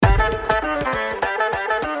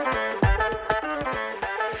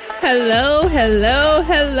Hello, hello,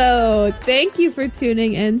 hello. Thank you for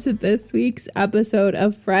tuning in to this week's episode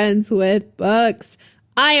of Friends with Books.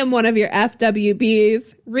 I am one of your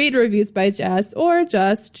FWBs, Read Reviews by Jess, or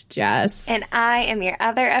just Jess. And I am your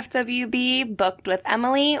other FWB, Booked with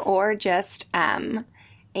Emily, or just M.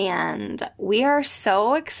 And we are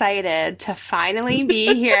so excited to finally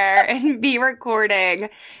be here and be recording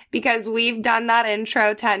because we've done that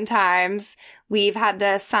intro 10 times. We've had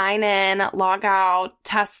to sign in, log out,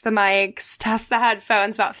 test the mics, test the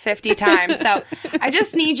headphones about 50 times. So I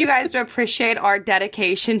just need you guys to appreciate our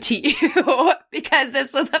dedication to you because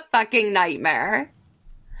this was a fucking nightmare.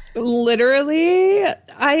 Literally,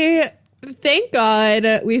 thank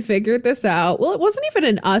God we figured this out. Well, it wasn't even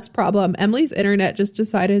an us problem. Emily's internet just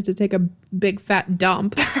decided to take a big fat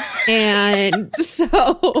dump. And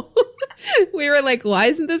so we were like, why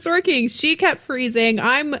isn't this working? She kept freezing.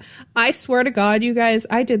 I swear to God, you guys,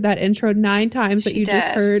 I did that intro 9 times that you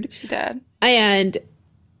just heard. She did. And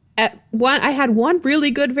I had one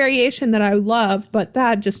really good variation that I loved, but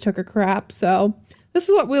that just took a crap. So this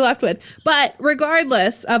is what we left with. But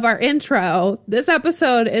regardless of our intro, this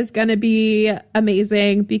episode is going to be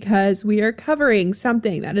amazing because we are covering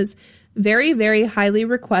something that is very, very highly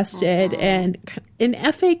requested and an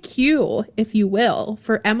FAQ, if you will,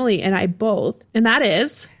 for Emily and I both. And that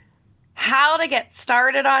is how to get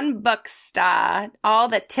started on Booksta. All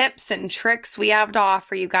the tips and tricks we have to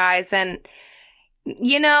offer you guys. And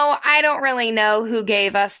you know, I don't really know who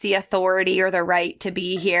gave us the authority or the right to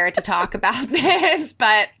be here to talk about this,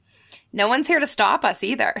 but no one's here to stop us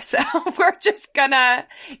either. So we're just gonna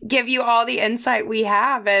give you all the insight we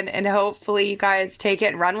have and hopefully you guys take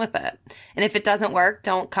it and run with it. And if it doesn't work,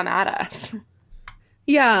 don't come at us.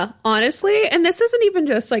 Yeah, honestly. And this isn't even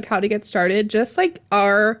just like how to get started, just like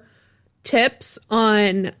our tips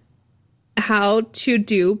on how to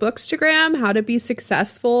do Bookstagram, how to be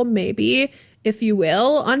successful, maybe, if you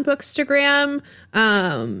will, on Bookstagram,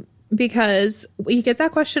 because we get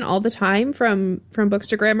that question all the time from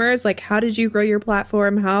Bookstagrammers, like, how did you grow your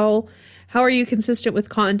platform? How are you consistent with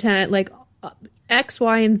content? Like X,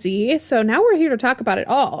 Y, and Z. So now we're here to talk about it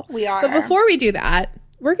all. We are. But before we do that,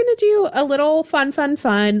 we're going to do a little fun. Yeah,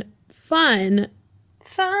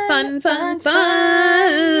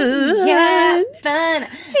 fun.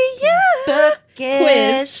 Yeah.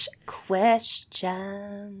 Bookish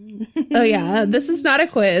question. Oh yeah, this is not a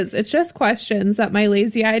quiz. It's just questions that my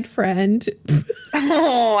lazy-eyed friend.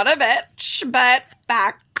 Oh, what a bitch! But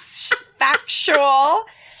factual.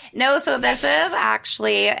 No, so this is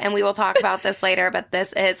actually, and we will talk about this later, but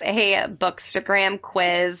this is a Bookstagram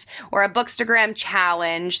quiz or a Bookstagram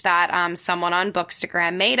challenge that someone on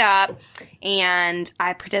Bookstagram made up, and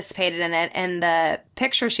I participated in it. And the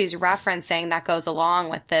picture she's referencing that goes along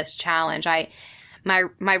with this challenge, my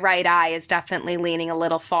right eye is definitely leaning a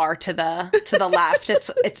little far to the left.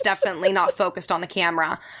 It's definitely not focused on the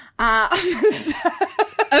camera.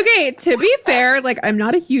 Okay, to be fair, like, I'm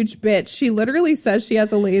not a huge bitch. She literally says she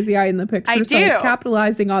has a lazy eye in the picture, I do. So it's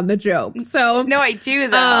capitalizing on the joke. So no, I do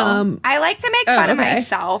though. I like to make fun of okay.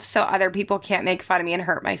 myself so other people can't make fun of me and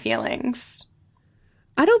hurt my feelings.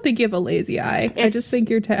 I don't think you have a lazy eye. I just think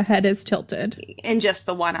your head is tilted. In just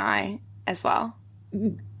the one eye as well.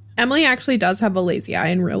 Emily actually does have a lazy eye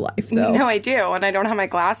in real life, though. No, I do. And I don't have my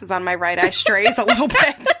glasses on. My right eye strays a little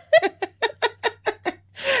bit.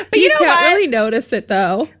 But you know can't what? really notice it,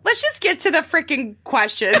 though. Let's just get to the freaking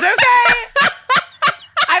questions, okay?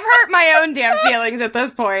 I've hurt my own damn feelings at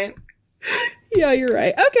this point. Yeah, you're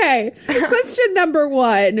right. Okay. Question number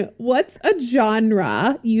 1. What's a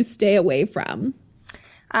genre you stay away from?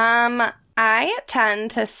 I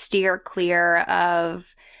tend to steer clear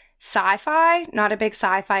of sci-fi. Not a big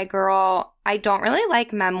sci-fi girl. I don't really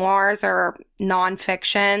like memoirs or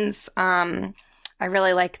nonfictions. I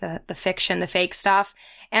really like the fiction, the fake stuff.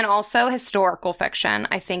 And also historical fiction.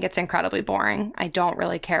 I think it's incredibly boring. I don't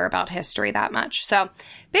really care about history that much. So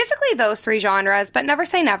basically those 3 genres, but never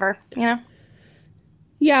say never, you know?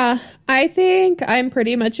 Yeah, I think I'm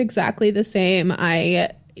pretty much exactly the same.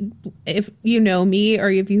 If you know me or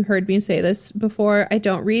if you heard me say this before, I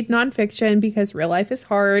don't read nonfiction because real life is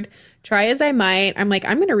hard. Try as I might. I'm like,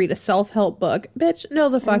 I'm going to read a self-help book. Bitch, no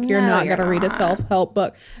the fuck you're not going to read a self-help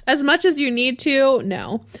book. As much as you need to,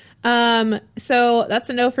 no. So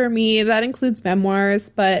that's a no for me. That includes memoirs,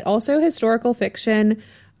 but also historical fiction.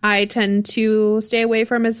 I tend to stay away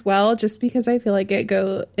from as well, just because I feel like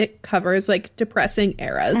it covers like depressing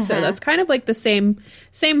eras. Mm-hmm. So that's kind of like the same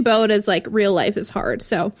boat as like real life is hard.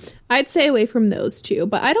 So I'd stay away from those two,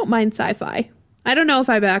 but I don't mind sci-fi. I don't know if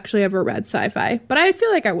I've actually ever read sci-fi, but I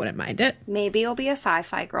feel like I wouldn't mind it. Maybe you'll be a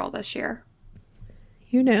sci-fi girl this year.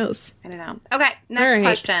 Who knows? I don't know. Okay, next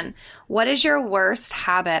question. What is your worst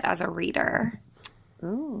habit as a reader?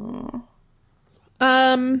 Ooh.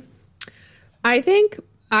 I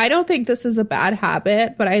don't think this is a bad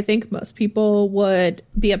habit, but I think most people would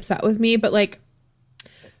be upset with me. But like,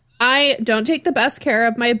 I don't take the best care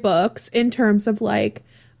of my books in terms of like,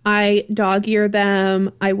 I dog ear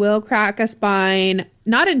them. I will crack a spine,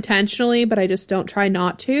 not intentionally, but I just don't try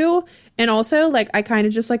not to. And also, like, I kind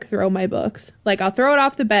of just like throw my books. Like, I'll throw it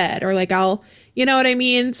off the bed, or like you know what I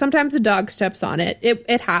mean? Sometimes a dog steps on it.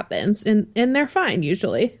 It happens, and they're fine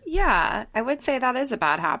usually. Yeah, I would say that is a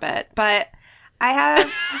bad habit, but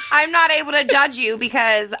I'm not able to judge you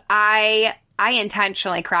because I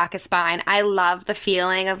intentionally crack a spine. I love the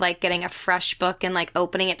feeling of like getting a fresh book and like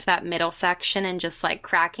opening it to that middle section and just like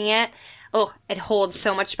cracking it. Oh, it holds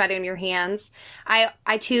so much better in your hands.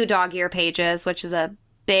 I too dog ear pages, which is a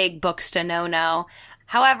big Booksta no-no.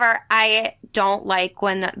 However, I don't like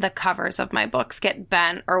when the covers of my books get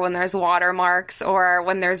bent or when there's watermarks or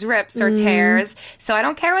when there's rips or tears. So I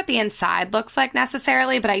don't care what the inside looks like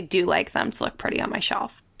necessarily, but I do like them to look pretty on my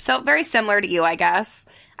shelf. So very similar to you, I guess.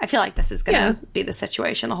 I feel like this is going to be the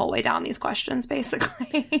situation the whole way down these questions,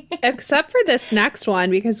 basically. Except for this next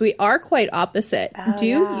one, because we are quite opposite. Do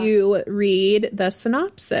you read the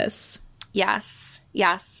synopsis? Yes.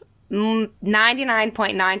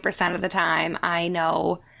 99.9% of the time, I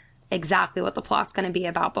know exactly what the plot's going to be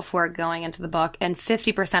about before going into the book. And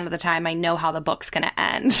 50% of the time, I know how the book's going to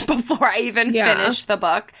end before I even finish the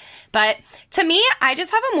book. But to me, I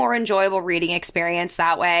just have a more enjoyable reading experience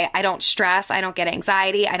that way. I don't stress. I don't get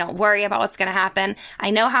anxiety. I don't worry about what's going to happen.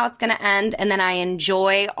 I know how it's going to end. And then I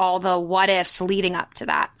enjoy all the what ifs leading up to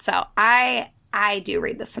that. So I do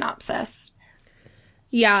read the synopsis.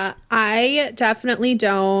 Yeah, I definitely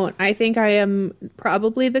don't. I think I am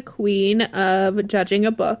probably the queen of judging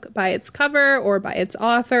a book by its cover or by its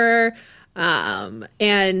author.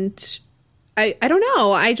 And I don't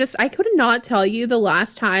know. I could not tell you the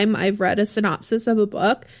last time I've read a synopsis of a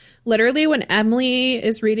book. Literally, when Emily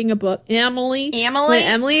is reading a book, when Emily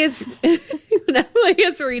is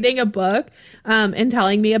reading a book, and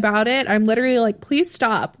telling me about it, I'm literally like, please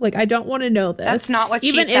stop. Like, I don't want to know this. That's not what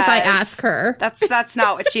she says. Even if I ask her. That's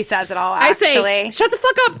not what she says at all, actually. I say, shut the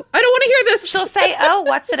fuck up. I don't want to hear this. She'll say, oh,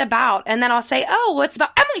 what's it about? And then I'll say, oh, what's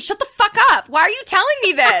about? Emily, shut the fuck up. Why are you telling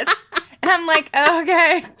me this? And I'm like, oh,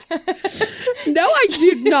 okay. No, I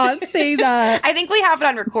did not say that. I think we have it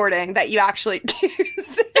on recording that you actually do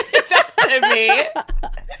say that to me.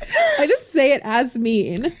 I didn't say it as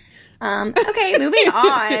mean. Okay, moving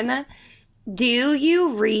on. Do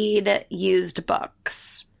you read used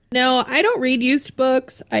books? No, I don't read used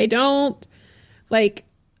books. I don't,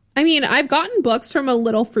 I've gotten books from a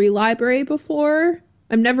little free library before.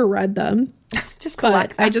 I've never read them. Just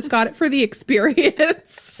collect them. I just got it for the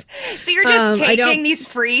experience. So you're just taking these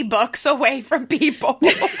free books away from people who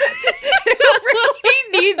really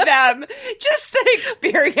need them just to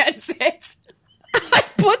experience it. I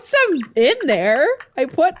put some in there. I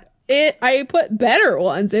put better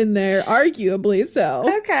ones in there, arguably so.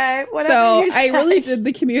 Okay, whatever so you say. I really did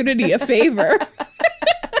the community a favor.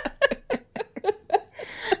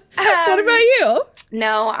 What about you?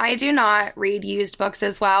 No, I do not read used books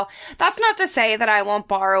as well. That's not to say that I won't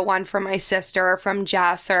borrow one from my sister or from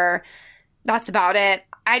Jess, or that's about it.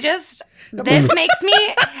 This makes me,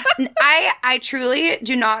 I truly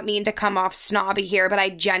do not mean to come off snobby here, but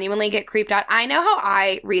I genuinely get creeped out. I know how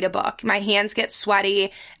I read a book. My hands get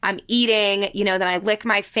sweaty. I'm eating, then I lick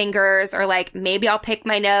my fingers, or like maybe I'll pick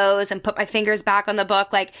my nose and put my fingers back on the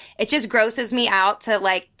book. Like, it just grosses me out to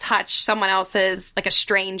like touch someone else's, like a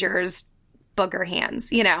stranger's booger hands,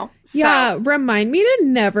 So. Yeah, remind me to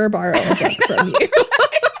never borrow a book from you.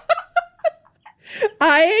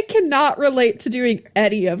 I cannot relate to doing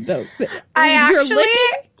any of those things. Okay,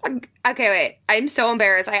 wait. I'm so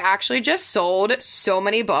embarrassed. I actually just sold so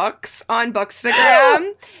many books on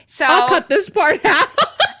Bookstagram. So I'll cut this part out.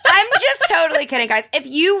 I'm just totally kidding, guys. If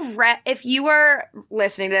you were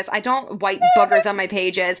listening to this, I don't wipe boogers on my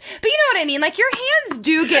pages, but you know what I mean? Like, your hands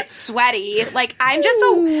do get sweaty. Like,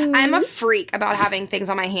 I'm a freak about having things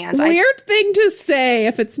on my hands. Weird thing to say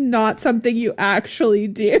if it's not something you actually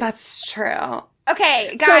do. That's true.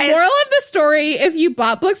 Okay, guys. So, moral of the story, if you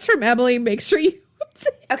bought books from Emily, make sure you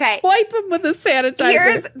wipe them with a sanitizer.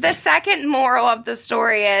 Here's the second moral of the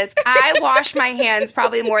story is I wash my hands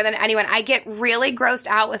probably more than anyone. I get really grossed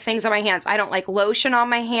out with things on my hands. I don't like lotion on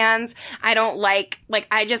my hands. I don't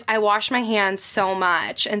I wash my hands so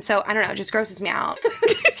much. And so, I don't know, it just grosses me out.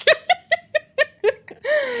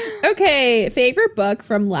 Okay, favorite book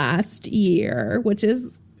from last year, which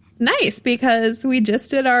is nice, because we just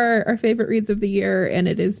did our favorite reads of the year, and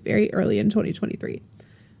it is very early in 2023.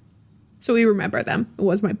 So we remember them,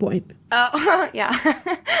 was my point. Oh, yeah.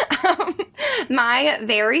 My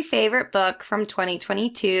very favorite book from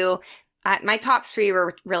 2022, my top 3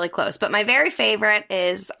 were really close, but my very favorite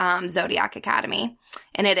is Zodiac Academy.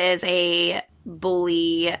 And it is a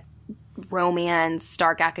bully romance,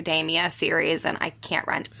 dark academia series, and I can't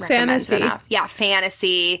recommend it enough. Yeah,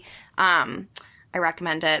 fantasy. I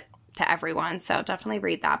recommend it to everyone, so definitely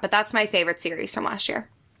read that. But that's my favorite series from last year.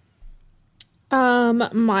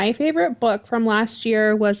 My favorite book from last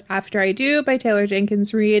year was After I Do by Taylor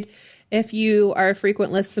Jenkins Reid. If you are a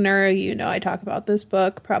frequent listener, you know I talk about this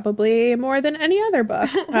book probably more than any other book.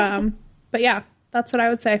 But yeah, that's what I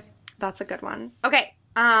would say. That's a good one. Okay.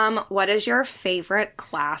 What is your favorite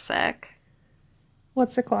classic?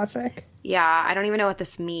 What's a classic? Yeah, I don't even know what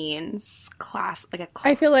this means.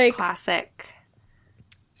 I feel like classic.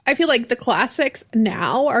 I feel like the classics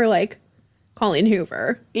now are like Colleen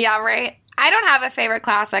Hoover. Yeah, right. I don't have a favorite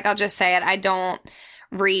classic. I'll just say it. I don't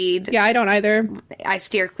read. Yeah, I don't either. I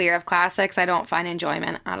steer clear of classics. I don't find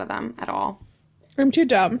enjoyment out of them at all. I'm too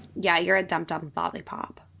dumb. Yeah, you're a dumb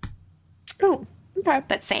lollipop. Oh, okay.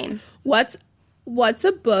 But same. What's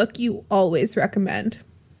a book you always recommend?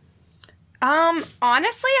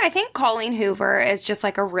 Honestly, I think Colleen Hoover is just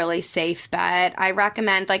like a really safe bet. I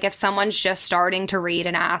recommend, like, if someone's just starting to read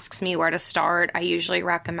and asks me where to start, I usually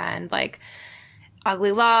recommend like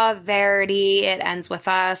Ugly Love, Verity, It Ends With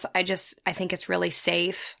Us. I think it's really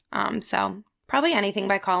safe. So probably anything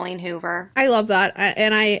by Colleen Hoover. I love that.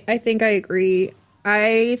 And I think I agree.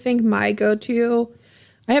 I think my go-to,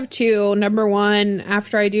 I have 2. Number 1,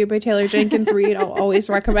 After I Do by Taylor Jenkins Reid. I'll always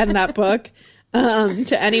recommend that book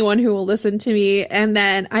to anyone who will listen to me. And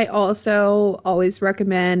then I also always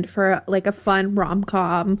recommend, for like a fun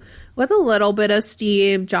rom-com with a little bit of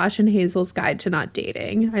steam, Josh and Hazel's Guide to Not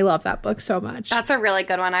Dating. I love that book so much. That's a really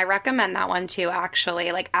good one. I recommend that one too,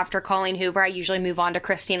 actually. Like, after Colleen Hoover, I usually move on to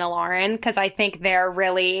Christina Lauren, because I think they're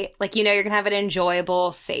really, like, you know, you're going to have an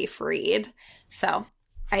enjoyable, safe read. So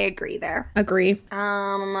I agree there. Agree.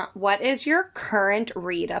 What is your current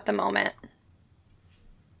read at the moment?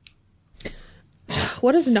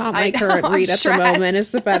 What is not my current read at the moment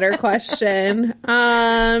is the better question.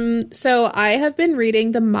 So I have been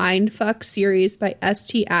reading the Mindfuck series by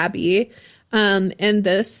St. Abbey. And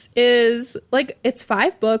this is like, it's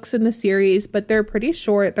 5 books in the series, but they're pretty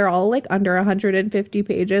short. They're all like under 150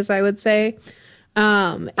 pages, I would say.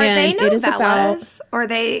 Are they novellas? Or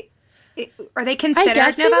are they considered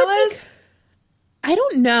novellas? I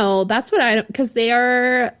don't know. That's what because they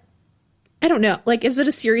are, I don't know. Like, is it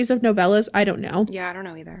a series of novellas? I don't know. Yeah, I don't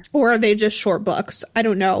know either. Or are they just short books? I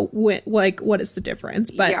don't know. What is the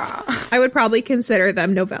difference? But yeah. I would probably consider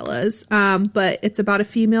them novellas. But it's about a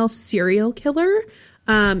female serial killer.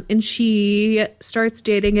 And she starts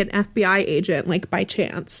dating an FBI agent, like, by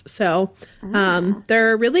chance. So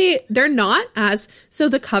they're not as, so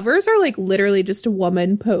the covers are like literally just a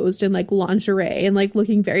woman posed in like lingerie and like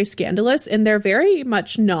looking very scandalous, and they're very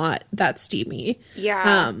much not that steamy.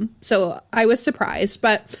 Yeah. So I was surprised,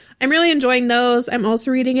 but I'm really enjoying those. I'm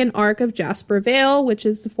also reading an arc of Jasper Vale, which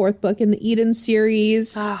is the 4th book in the Eden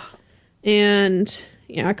series. Oh. And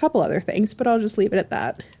yeah, a couple other things, but I'll just leave it at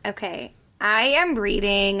that. Okay. I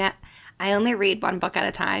only read one book at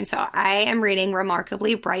a time, so I am reading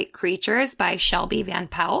Remarkably Bright Creatures by Shelby Van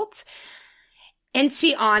Pelt. And to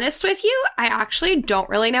be honest with you, I actually don't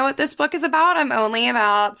really know what this book is about. I'm only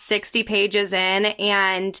about 60 pages in,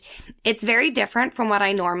 and it's very different from what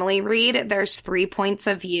I normally read. There's 3 points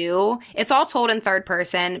of view. It's all told in 3rd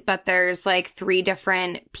person, but there's like 3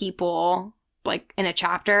 different people, like, in a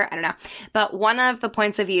chapter. I don't know. But one of the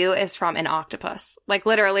points of view is from an octopus, like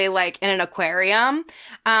literally like in an aquarium.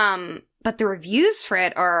 But the reviews for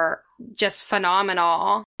it are just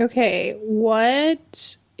phenomenal. Okay.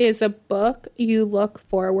 What is a book you look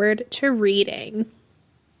forward to reading?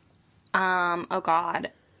 Oh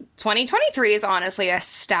God. 2023 is honestly a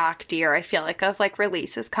stacked year, I feel like, of like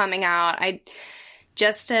releases coming out. I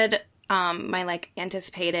just did my like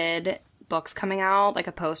anticipated books coming out, like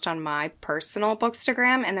a post on my personal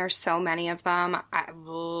Bookstagram, and there's so many of them.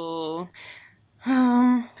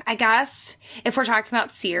 I guess if we're talking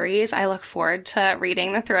about series, I look forward to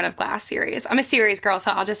reading the Throne of Glass series. I'm a series girl,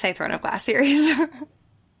 so I'll just say Throne of Glass series.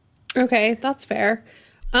 Okay, that's fair.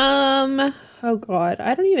 Oh God,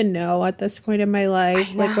 I don't even know at this point in my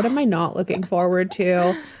life. Like, what am I not looking forward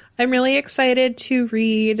to? I'm really excited to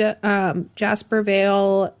read Jasper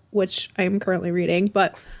Vale, which I'm currently reading,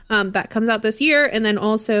 but that comes out this year. And then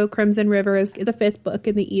also Crimson River is the 5th book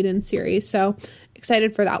in the Eden series. So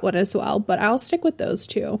excited for that one as well. But I'll stick with those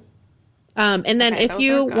 2. And then Okay, if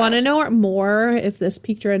you want to know more, if this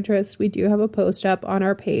piqued your interest, we do have a post up on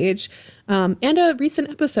our page and a recent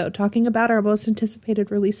episode talking about our most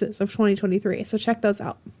anticipated releases of 2023. So check those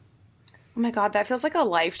out. Oh my God, that feels like a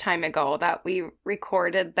lifetime ago that we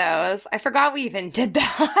recorded those. I forgot we even did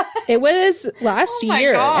that. It was last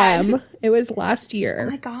year, God. Em. It was last year. Oh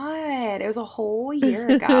my God, it was a whole year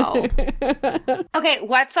ago. Okay,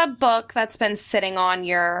 what's a book that's been sitting on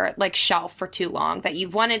your like shelf for too long that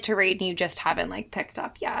you've wanted to read and you just haven't like picked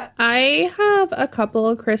up yet? I have a couple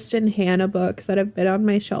of Kristen Hanna books that have been on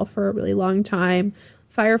my shelf for a really long time.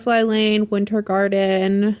 Firefly Lane, Winter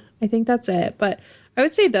Garden. I think that's it. But I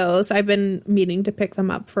would say those. I've been meaning to pick them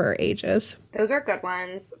up for ages. Those are good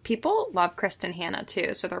ones. People love Kristen Hanna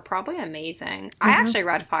too, so they're probably amazing. I actually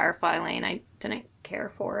read Firefly Lane. I didn't care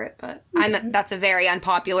for it, but that's a very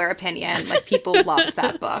unpopular opinion. Like, people love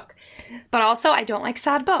that book. But also, I don't like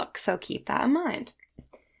sad books, so keep that in mind.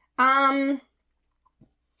 I'm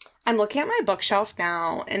looking at my bookshelf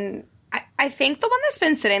now, and I think the one that's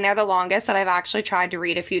been sitting there the longest that I've actually tried to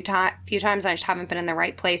read a few times, and I just haven't been in the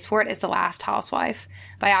right place for it, is The Last Housewife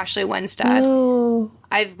by Ashley Winstead. Oh.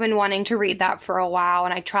 I've been wanting to read that for a while,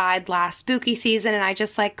 and I tried last spooky season, and I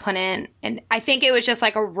just like couldn't. And I think it was just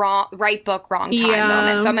like a right book, wrong time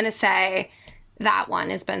moment. So I'm going to say that one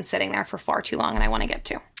has been sitting there for far too long, and I want to get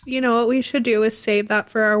to. You know what we should do is save that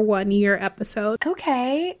for our 1 year episode.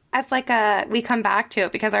 Okay. As like we come back to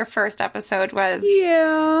it, because our first episode was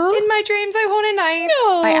Yeah. In My Dreams I Hold a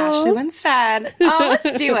Knife by Ashley Winstead. Oh,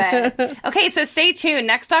 let's do it. Okay, so stay tuned.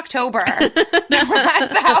 Next October, The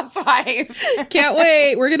Last Housewife. Can't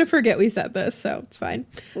wait. We're going to forget we said this, so it's fine.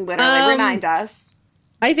 Literally remind us.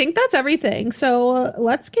 I think that's everything. So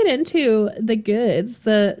let's get into the goods,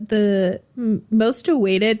 the most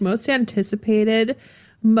awaited, most anticipated,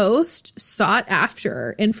 most sought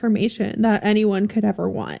after information that anyone could ever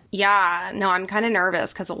want. Yeah, no, I'm kind of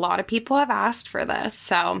nervous because a lot of people have asked for this.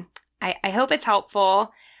 So I hope it's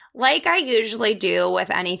helpful. Like I usually do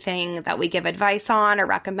with anything that we give advice on or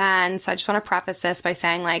recommend. So I just want to preface this by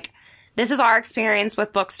saying, like, this is our experience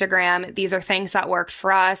with Bookstagram. These are things that worked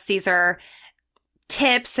for us. These are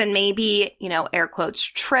tips and maybe, you know, air quotes,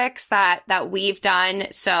 tricks that we've done.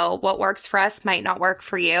 So what works for us might not work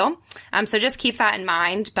for you. So just keep that in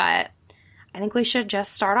mind. But I think we should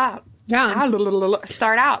just start out. Yeah.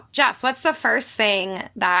 Start out. Jess, what's the first thing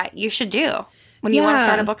that you should do when you want to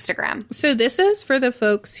start a Bookstagram? So this is for the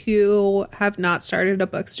folks who have not started a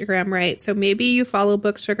Bookstagram, right? So maybe you follow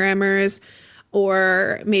Bookstagrammers,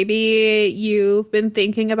 or maybe you've been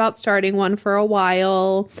thinking about starting one for a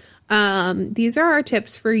while. These are our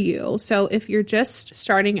tips for you. So if you're just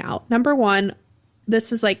starting out, number one,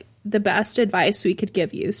 this is like the best advice we could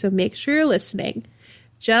give you. So make sure you're listening.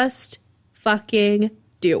 Just fucking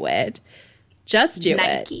do it. Just do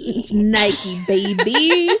it. Nike,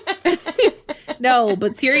 baby. No,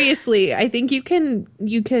 but seriously, I think you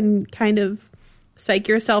can kind of psych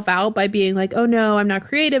yourself out by being like, oh no, I'm not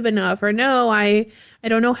creative enough, or no, I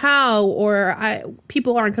don't know how, or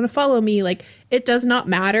people aren't going to follow me. Like, it does not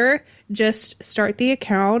matter. Just start the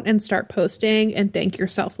account and start posting and thank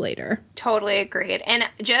yourself later. Totally agreed. And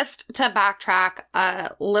just to backtrack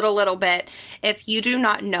a little bit, if you do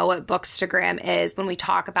not know what Bookstagram is, when we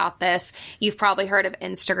talk about this, you've probably heard of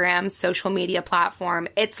Instagram, social media platform.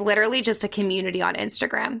 It's literally just a community on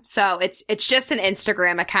Instagram. So it's just an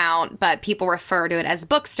Instagram account, but people refer to it as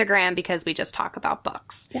Bookstagram because we just talk about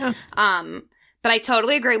books. Yeah. But I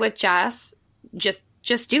totally agree with Jess. Just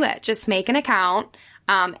do it. Just make an account.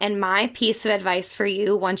 And my piece of advice for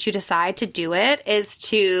you, once you decide to do it, is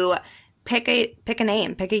to pick a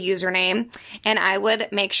name, pick a username. And I would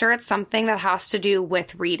make sure it's something that has to do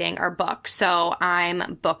with reading or books. So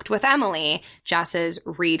I'm Booked with Emily. Jess is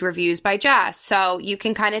Read Reviews by Jess. So you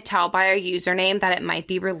can kind of tell by our username that it might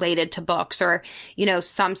be related to books or, you know,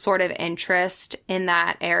 some sort of interest in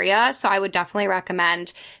that area. So I would definitely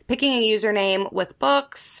recommend picking a username with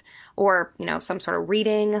books or, you know, some sort of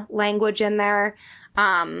reading language in there.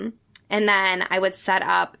 And then I would set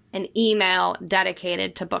up an email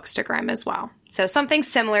dedicated to Bookstagram as well. So something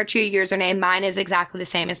similar to your username. Mine is exactly the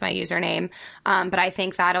same as my username. But I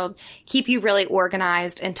think that'll keep you really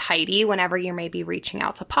organized and tidy whenever you're maybe reaching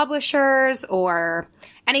out to publishers or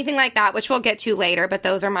anything like that, which we'll get to later. But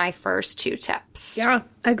those are my first two tips. Yeah,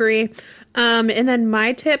 agree. And then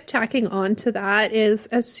my tip tacking on to that is,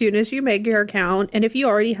 as soon as you make your account, and if you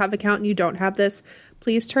already have an account and you don't have this,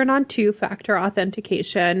 please turn on two-factor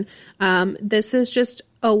authentication. This is just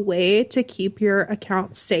a way to keep your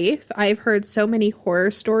account safe. I've heard so many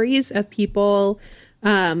horror stories of people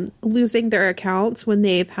losing their accounts when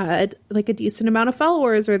they've had like a decent amount of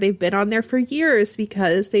followers or they've been on there for years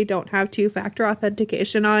because they don't have two-factor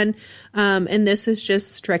authentication on. And this is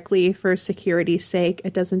just strictly for security's sake.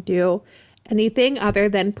 It doesn't do anything other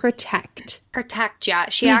than protect. Protect, yeah.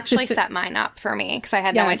 She actually set mine up for me because I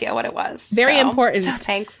had no idea what it was. Very important. So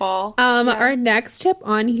thankful. Our next tip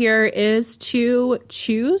on here is to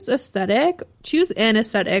choose an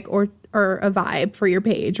aesthetic or a vibe for your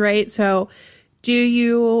page, right? So do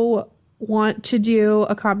you want to do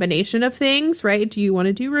a combination of things, right? Do you want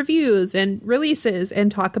to do reviews and releases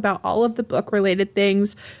and talk about all of the book related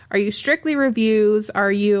things? Are you strictly reviews?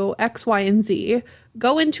 Are you X, Y, and Z?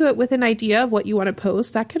 Go into it with an idea of what you want to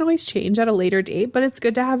post. That can always change at a later date, but it's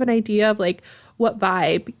good to have an idea of like what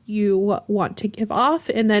vibe you want to give off.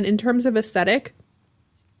 And then in terms of aesthetic,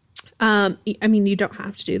 I mean, you don't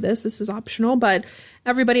have to do this. This is optional, but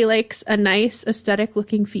everybody likes a nice aesthetic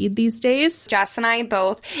looking feed these days. Jess and I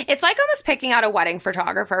both. It's like almost picking out a wedding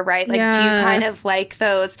photographer, right? Like, do you kind of like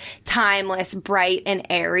those timeless, bright, and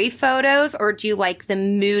airy photos, or do you like the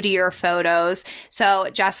moodier photos? So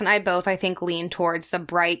Jess and I both, I think, lean towards the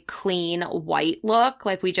bright, clean, white look.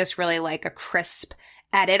 Like, we just really like a crisp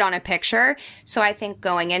edit on a picture. So I think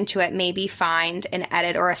going into it, maybe find an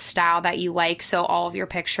edit or a style that you like so all of your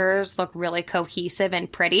pictures look really cohesive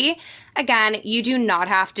and pretty. Again, you do not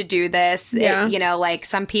have to do this. Yeah. Like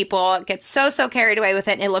some people get so carried away with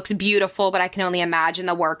it and it looks beautiful, but I can only imagine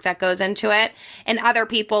the work that goes into it. And other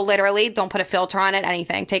people literally don't put a filter on it,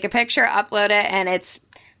 anything. Take a picture, upload it, and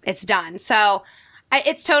it's done. So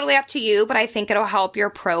it's totally up to you, but I think it'll help your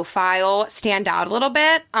profile stand out a little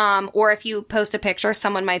bit. Or if you post a picture,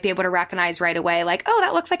 someone might be able to recognize right away, like, oh,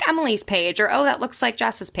 that looks like Emily's page, or oh, that looks like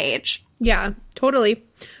Jess's page. Yeah, totally.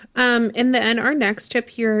 And then our next tip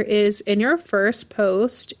here is in your first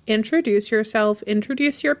post, introduce yourself,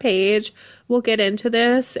 introduce your page. We'll get into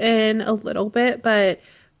this in a little bit, but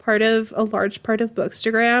a large part of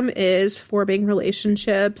Bookstagram is forming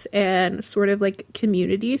relationships and sort of like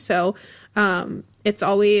community. So, it's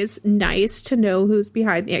always nice to know who's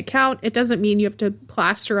behind the account. It doesn't mean you have to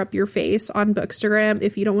plaster up your face on Bookstagram.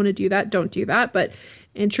 If you don't want to do that, don't do that. But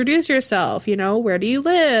introduce yourself, where do you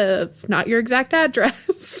live? Not your exact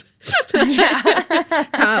address.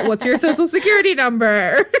 What's your social security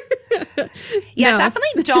number? Yeah,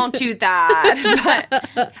 definitely don't do that.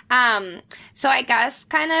 But, so I guess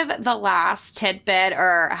kind of the last tidbit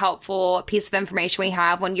or helpful piece of information we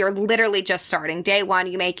have when you're literally just starting, day one,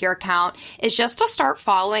 you make your account, is just to start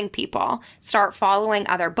following people. Start following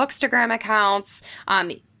other Bookstagram accounts.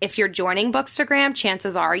 If you're joining Bookstagram,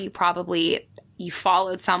 chances are you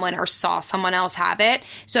followed someone or saw someone else have it.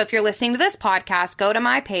 So if you're listening to this podcast, go to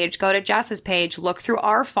my page, go to Jess's page, look through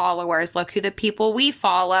our followers, look who the people we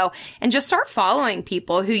follow, and just start following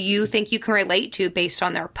people who you think you can relate to based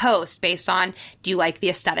on their post, based on, do you like the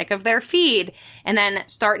aesthetic of their feed? And then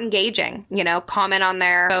start engaging, comment on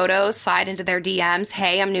their photos, slide into their DMs.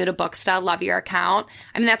 Hey, I'm new to Booksta, love your account.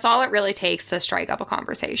 I mean, that's all it really takes to strike up a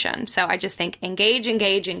conversation. So I just think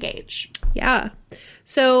engage. Yeah.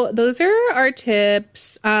 So those are our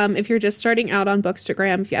tips. If you're just starting out on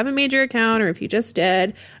Bookstagram, if you have a major account or if you just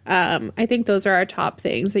did, I think those are our top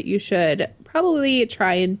things that you should probably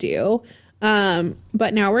try and do.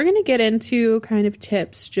 But now we're going to get into kind of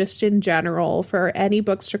tips just in general for any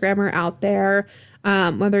Bookstagrammer out there.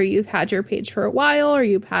 Whether you've had your page for a while or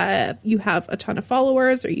you have a ton of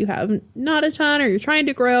followers or you have not a ton or you're trying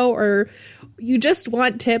to grow or you just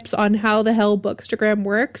want tips on how the hell Bookstagram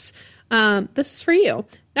works. This is for you.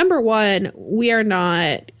 Number one, we are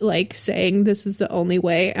not like saying this is the only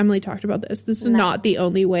way. Emily talked about this. This is not the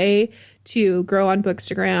only way to grow on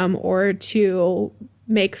Bookstagram or to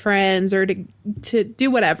make friends or to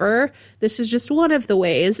do whatever. This is just one of the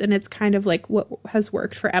ways, and it's kind of like what has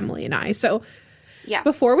worked for Emily and I. So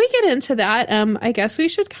before we get into that, I guess we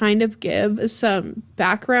should kind of give some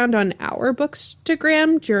background on our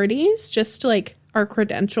Bookstagram journeys, just like our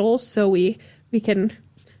credentials, so we can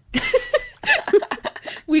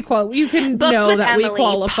you can Booked know that Emily, we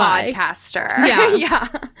qualify. Podcaster. Yeah.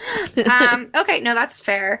 Okay, no, that's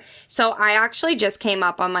fair. So I actually just came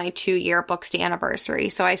up on my 2-year Booksta anniversary.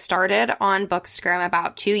 So I started on Bookstagram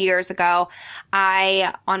about 2 years ago.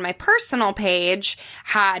 I, on my personal page,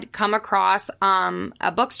 had come across a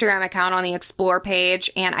Bookstagram account on the Explore page,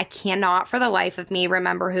 and I cannot for the life of me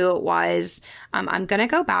remember who it was. I'm going to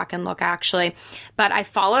go back and look actually, but I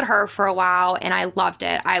followed her for a while and I loved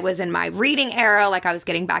it. I was in my reading era, like I was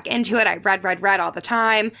getting getting back into it. I read all the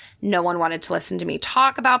time. No one wanted to listen to me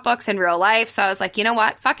talk about books in real life. So I was like, you know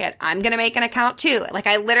what? Fuck it. I'm going to make an account too. Like,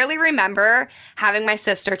 I literally remember having my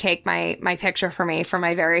sister take my picture for me for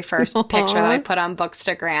my very first picture that I put on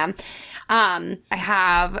Bookstagram. I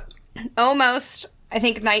have almost, I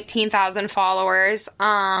think, 19,000 followers.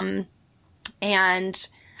 And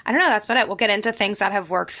I don't know. That's about it. We'll get into things that have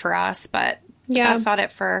worked for us, but that's about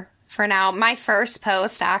it for now. My first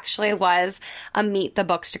post actually was a Meet the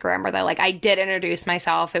Bookstagram, where I did introduce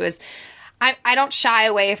myself. It was, I don't shy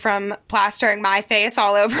away from plastering my face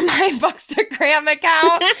all over my Bookstagram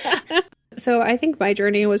account. So I think my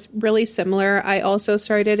journey was really similar. I also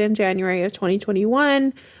started in January of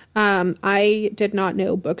 2021. I did not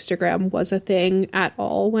know Bookstagram was a thing at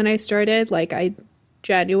all when I started. Like, I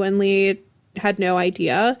genuinely had no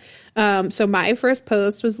idea. So my first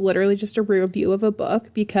post was literally just a review of a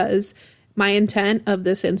book, because my intent of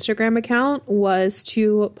this Instagram account was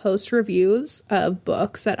to post reviews of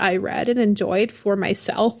books that I read and enjoyed for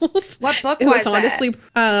myself. What book it was honestly,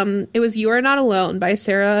 it was You Are Not Alone by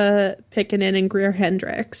Sarah Pickenen and Greer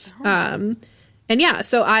Hendricks. And yeah,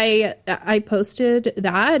 so I posted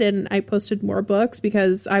that, and I posted more books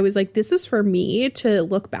because I was like, this is for me to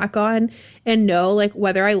look back on and know, like,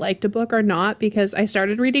 whether I liked a book or not, because I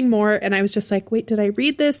started reading more and I was just like, wait, did I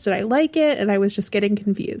read this? Did I like it? And I was just getting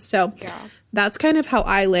confused. So that's kind of how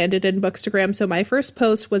I landed in Bookstagram. So my first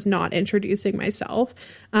post was not introducing myself,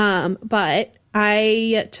 but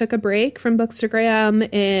I took a break from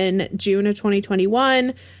Bookstagram in June of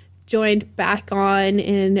 2021. Joined back on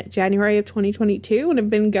in January of 2022, and have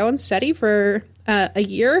been going steady for a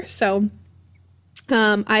year. So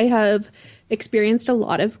I have experienced a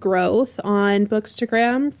lot of growth on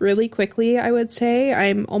Bookstagram really quickly, I would say.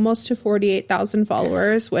 I'm almost to 48,000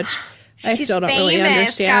 followers, which I still don't really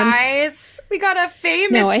understand. Guys, we got a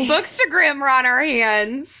famous Bookstagram on our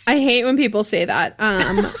hands. I hate when people say that.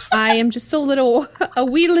 I am just a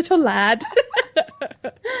wee little lad.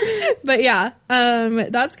 But yeah,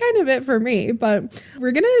 that's kind of it for me. But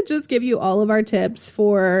we're going to just give you all of our tips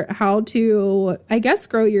for how to, I guess,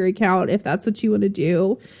 grow your account if that's what you want to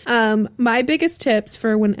do. My biggest tips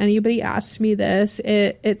for when anybody asks me this,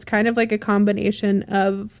 it's kind of like a combination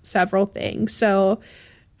of several things. So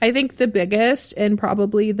I think the biggest and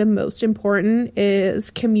probably the most important is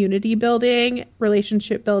community building,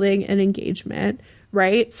 relationship building, and engagement,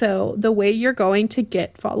 right? So the way you're going to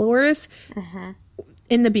get followers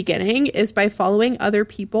in the beginning is by following other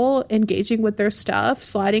people, engaging with their stuff,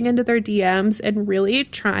 sliding into their DMs, and really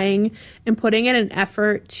trying and putting in an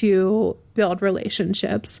effort to build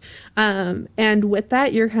relationships. And with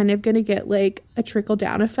that, you're kind of going to get like a trickle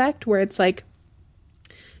down effect where it's like,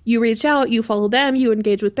 you reach out, you follow them, you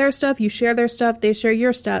engage with their stuff, you share their stuff, they share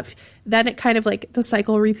your stuff. Then it kind of like the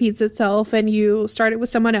cycle repeats itself, and you start it with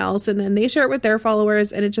someone else, and then they share it with their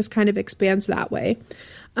followers, and it just kind of expands that way.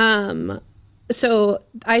 So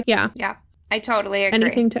I totally agree.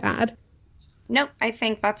 Anything to add? Nope. I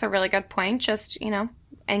think that's a really good point. Just,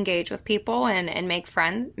 engage with people and make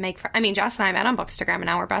friends. I mean, Jess and I met on Bookstagram, and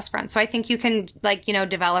now we're best friends. So I think you can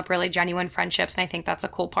develop really genuine friendships. And I think that's a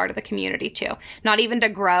cool part of the community too. Not even to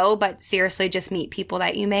grow, but seriously just meet people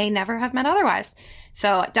that you may never have met otherwise.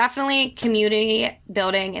 So definitely community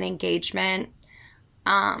building and engagement.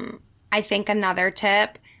 I think another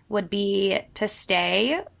tip would be to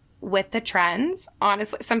stay with the trends.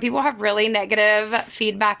 Honestly, some people have really negative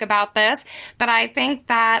feedback about this, but I think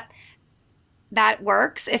that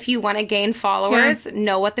works if you want to gain followers,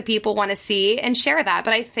 know what the people want to see, and share that.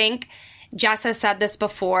 But I think Jess has said this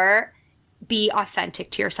before, be authentic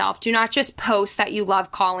to yourself. Do not just post that you love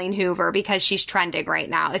Colleen Hoover because she's trending right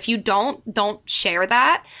now. If you don't share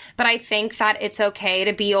that. But I think that it's okay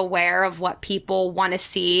to be aware of what people want to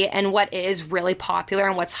see and what is really popular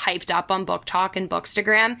and what's hyped up on Book Talk and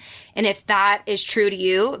Bookstagram. And if that is true to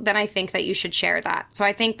you, then I think that you should share that. So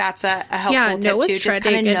I think that's a helpful tip too. Just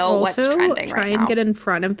kind of know what's trending right now. Try and get in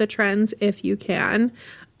front of the trends if you can.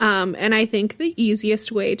 And I think the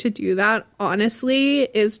easiest way to do that, honestly,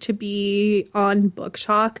 is to be on Book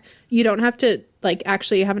Talk. You don't have to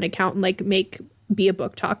actually have an account and be a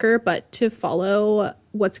book talker, but to follow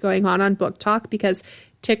what's going on Book Talk, because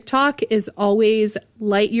TikTok is always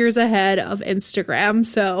light years ahead of Instagram.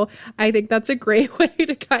 So I think that's a great way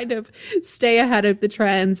to kind of stay ahead of the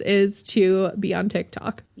trends, is to be on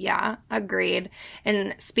TikTok. Yeah, agreed.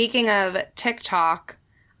 And speaking of TikTok,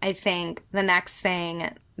 I think the next thing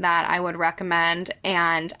that I would recommend.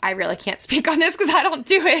 And I really can't speak on this because I don't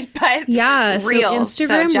do it, but yeah, Reels. So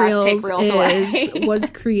Instagram Reels was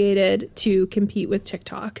created to compete with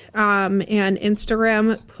TikTok. And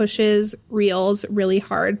Instagram pushes Reels really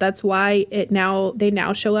hard. That's why they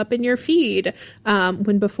now show up in your feed.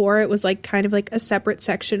 When before it was like kind of like a separate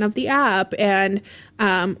section of the app. And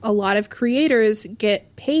a lot of creators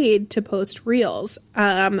get paid to post Reels.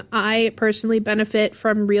 I personally benefit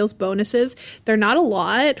from Reels bonuses. They're not a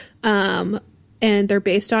lot, and they're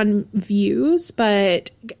based on views,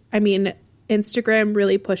 but I mean, Instagram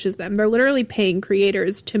really pushes them. They're literally paying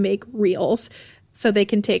creators to make Reels so they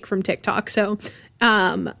can take from TikTok. So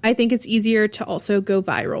I think it's easier to also go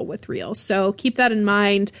viral with Reels. So keep that in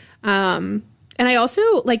mind. And I also,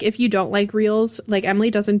 like, if you don't like Reels, like Emily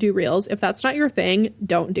doesn't do Reels, if that's not your thing,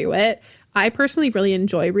 don't do it. I personally really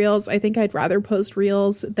enjoy Reels. I think I'd rather post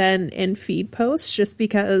Reels than in feed posts just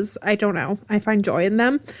because, I don't know, I find joy in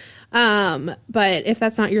them. But if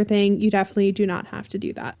that's not your thing, you definitely do not have to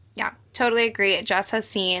do that. Yeah, totally agree. Jess has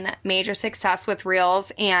seen major success with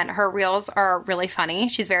Reels, and her Reels are really funny.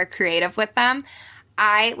 She's very creative with them.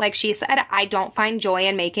 Like she said, I don't find joy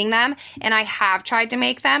in making them, and I have tried to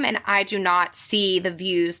make them, and I do not see the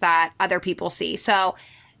views that other people see. So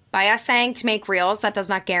by us saying to make Reels, that does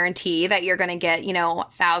not guarantee that you're going to get,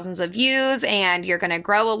 thousands of views and you're going to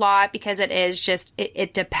grow a lot, because it is just,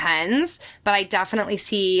 it depends. But I definitely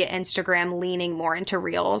see Instagram leaning more into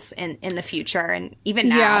Reels in the future, and even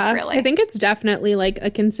now, really. I think it's definitely like a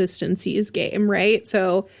consistencies game, right?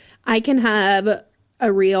 So I can have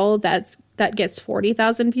a Reel that gets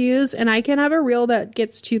 40,000 views, and I can have a Reel that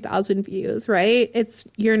gets 2,000 views, right?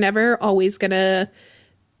 You're never always gonna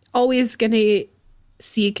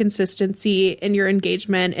see consistency in your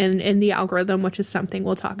engagement and in the algorithm, which is something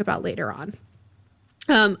we'll talk about later on.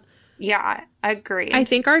 Yeah, agree. I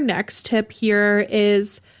think our next tip here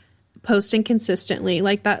is posting consistently.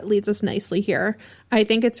 Like, that leads us nicely here. I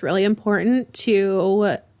think it's really important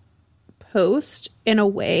to post in a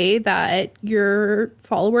way that your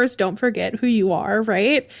followers don't forget who you are,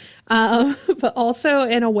 right? But also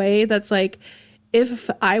in a way that's like, if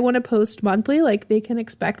I want to post monthly, like, they can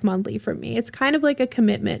expect monthly from me. It's kind of like a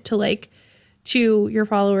commitment to your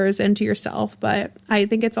followers and to yourself. But I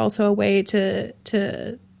think it's also a way to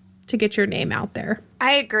get your name out there.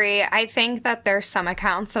 I agree. I think that there's some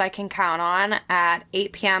accounts that I can count on at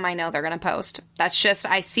 8 p.m. I know they're going to post. That's just,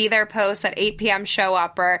 I see their posts at 8 p.m. show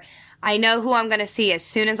up, or I know who I'm going to see as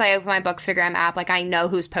soon as I open my Bookstagram app. Like, I know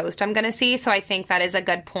whose post I'm going to see. So I think that is a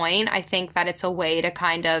good point. I think that it's a way to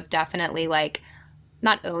kind of definitely, like,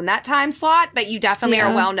 not own that time slot, but you definitely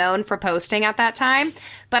are well known for posting at that time.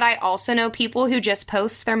 But I also know people who just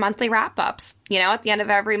post their monthly wrap-ups. At the end of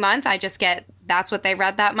every month, I just get, that's what they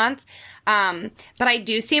read that month. But I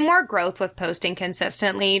do see more growth with posting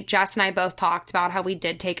consistently. Jess and I both talked about how we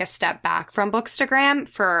did take a step back from Bookstagram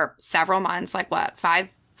for several months, like what,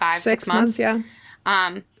 6 months? Yeah.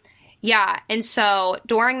 Yeah. And so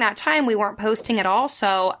during that time, we weren't posting at all.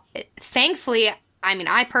 So thankfully, I mean,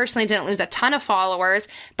 I personally didn't lose a ton of followers,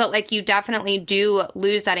 but like, you definitely do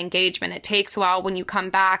lose that engagement. It takes a while when you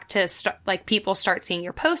come back to people start seeing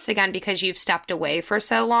your posts again because you've stepped away for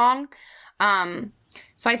so long.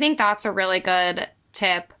 So I think that's a really good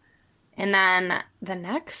tip. And then the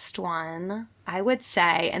next one, I would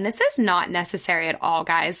say, and this is not necessary at all,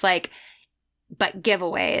 guys, but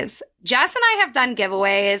giveaways. Jess and I have done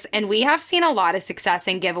giveaways, and we have seen a lot of success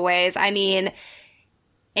in giveaways. I mean,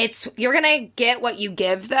 you're going to get what you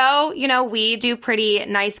give, though. We do pretty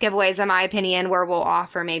nice giveaways, in my opinion, where we'll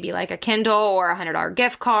offer maybe like a Kindle or a $100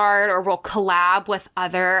 gift card, or we'll collab with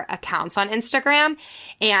other accounts on Instagram,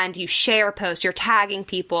 and you share a post, you're tagging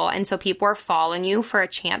people, and so people are following you for a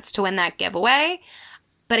chance to win that giveaway.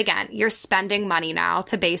 But again, you're spending money now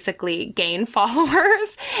to basically gain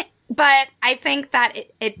followers. But I think that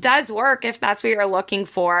it does work if that's what you're looking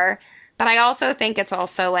for. But I also think it's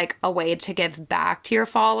also like a way to give back to your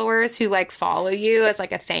followers who follow you as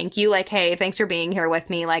like a thank you. Like, hey, thanks for being here with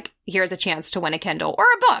me. Like, here's a chance to win a Kindle or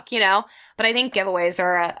a book, But I think giveaways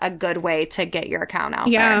are a good way to get your account out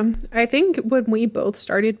there. Yeah, I think when we both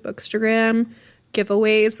started Bookstagram,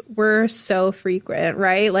 giveaways were so frequent,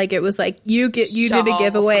 right? Like, it was like you did a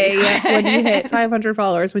giveaway when you hit 500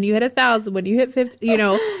 followers, when you hit 1,000, when you hit 50,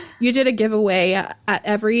 you did a giveaway at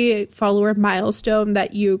every follower milestone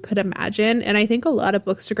that you could imagine. And I think a lot of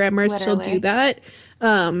Bookstagrammers still do that.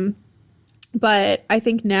 But I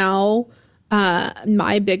think now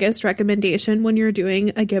my biggest recommendation when you're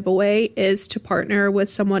doing a giveaway is to partner with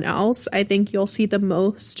someone else. I think you'll see the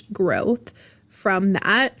most growth from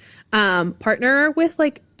that. Partner with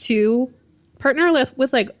 2 partner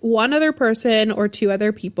with like one other person or two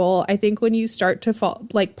other people. I think when you start to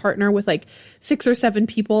partner with like 6 or 7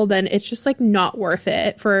 people, then it's just like not worth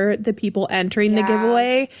it for the people entering the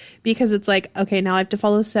giveaway, because it's like, okay, now I have to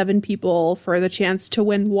follow 7 people for the chance to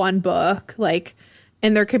win one book, like,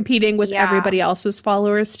 and they're competing with everybody else's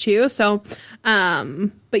followers too. So,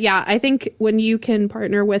 but yeah, I think when you can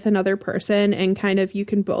partner with another person and kind of you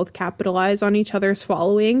can both capitalize on each other's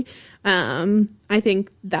following, I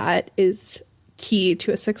think that is key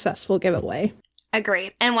to a successful giveaway.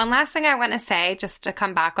 Agreed. And one last thing I want to say, just to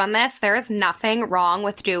come back on this, there is nothing wrong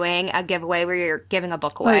with doing a giveaway where you're giving a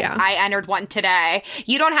book away. Oh, yeah. I entered one today.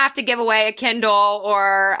 You don't have to give away a Kindle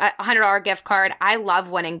or a $100 gift card. I love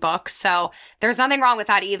winning books. So there's nothing wrong with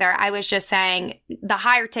that either. I was just saying the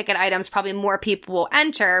higher ticket items, probably more people will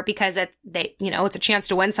enter because it's a chance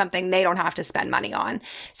to win something they don't have to spend money on.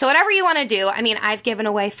 So whatever you want to do. I mean, I've given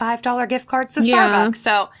away $5 gift cards to Starbucks.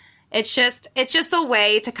 So it's just a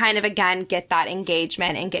way to kind of, again, get that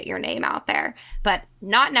engagement and get your name out there. But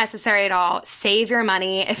not necessary at all. Save your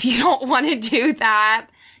money if you don't want to do that.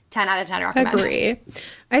 10 out of 10 recommend. Agree.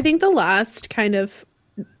 I think the last kind of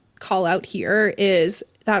call out here is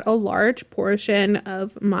that a large portion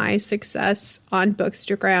of my success on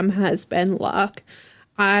Bookstagram has been luck.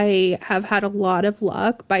 I have had a lot of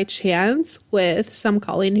luck by chance with some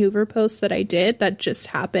Colleen Hoover posts that I did that just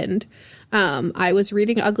happened. I was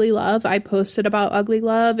reading Ugly Love. I posted about Ugly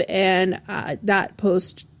Love, and that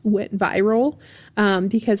post went viral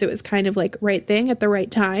because it was kind of like right thing at the right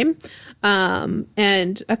time.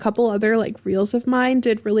 And a couple other like reels of mine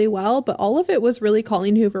did really well, but all of it was really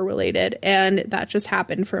Colleen Hoover related, and that just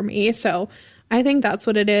happened for me. So I think that's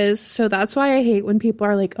what it is. So that's why I hate when people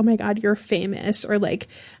are like, oh my God, you're famous, or like,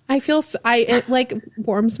 it like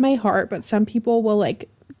warms my heart, but some people will like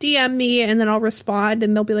DM me and then I'll respond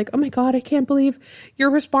and they'll be like, oh my God, I can't believe you're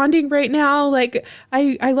responding right now. Like,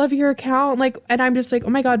 I love your account. Like, and I'm just like, oh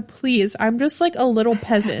my God, please. I'm just like a little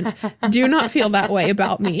peasant. Do not feel that way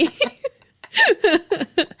about me.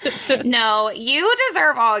 No, you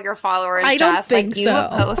deserve all your followers. I don't think you so.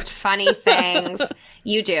 Post funny things.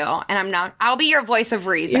 You do. And I'll be your voice of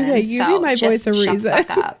reason. Okay, you be my voice of reason. Shut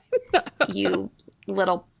the fuck up, you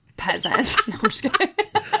little peasant. No, I'm just kidding.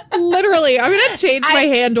 Literally, I'm going to change my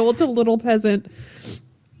handle to Little Peasant.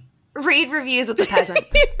 Read reviews with the peasant.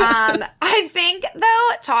 I think, though,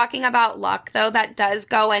 talking about luck, though, that does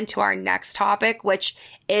go into our next topic, which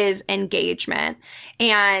is engagement.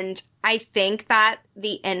 And I think that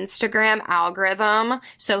the Instagram algorithm,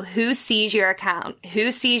 so who sees your account,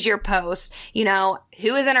 who sees your post,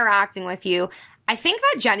 who is interacting with you, I think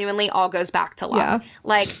that genuinely all goes back to luck. Yeah.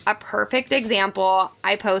 Like, a perfect example,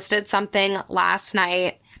 I posted something last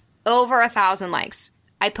night, over 1,000 likes.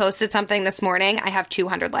 I posted something this morning. I have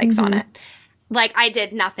 200 likes on it. Like, I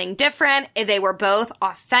did nothing different. They were both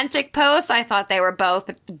authentic posts. I thought they were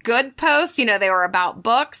both good posts. They were about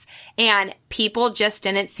books, and people just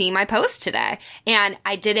didn't see my post today. And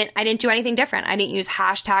I didn't do anything different. I didn't use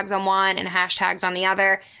hashtags on one and hashtags on the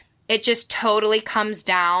other. It just totally comes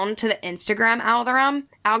down to the Instagram algorithm.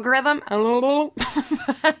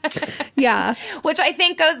 Yeah. Which I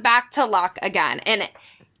think goes back to luck again. And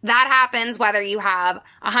that happens whether you have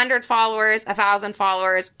 100 followers, 1,000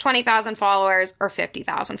 followers, 20,000 followers, or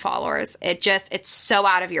 50,000 followers. It's so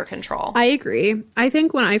out of your control. I agree. I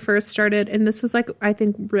think when I first started, and this is like, I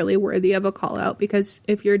think really worthy of a call out, because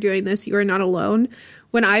if you're doing this, you are not alone.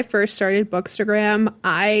 When I first started Bookstagram,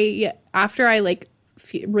 after I like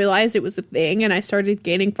realized it was a thing and I started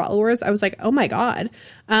gaining followers, I was like, oh my God,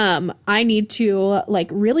 I need to like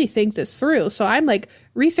really think this through. So I'm like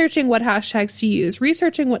researching what hashtags to use,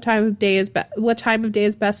 researching what time of day is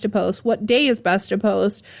best to post, what day is best to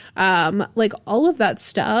post, like all of that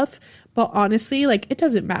stuff. But honestly, like, it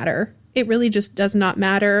doesn't matter. It really just does not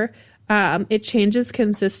matter. It changes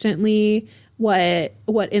consistently what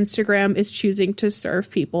Instagram is choosing to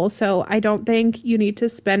serve people. So I don't think you need to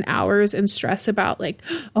spend hours and stress about like,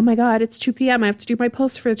 oh my God, it's 2 p.m. I have to do my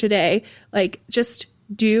post for today. Like, just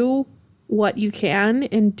do what you can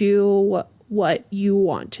and do what you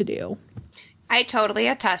want to do. I totally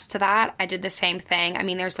attest to that. I did the same thing. I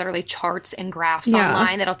mean, there's literally charts and graphs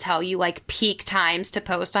online that'll tell you like peak times to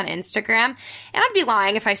post on Instagram. And I'd be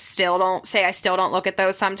lying if I still don't look at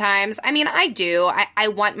those sometimes. I mean, I do. I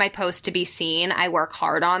want my posts to be seen. I work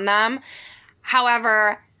hard on them.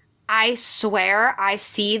 However, I swear I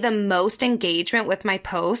see the most engagement with my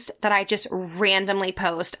post that I just randomly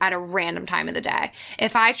post at a random time of the day.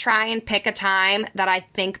 If I try and pick a time that I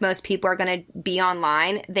think most people are going to be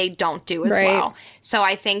online, they don't do as well. So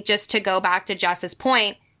I think, just to go back to Jess's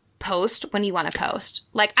point, post when you want to post.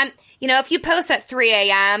 Like, if you post at 3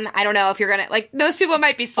 a.m., I don't know if you're going to, like, most people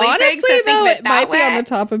might be sleeping. Honestly, so though, think it might be on the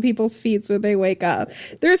top of people's feeds when they wake up.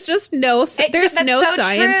 There's just no science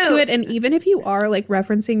to it. And even if you are, like,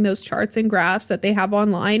 referencing those charts and graphs that they have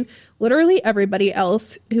online, literally everybody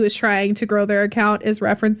else who is trying to grow their account is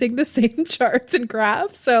referencing the same charts and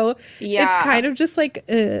graphs. So it's kind of just, like,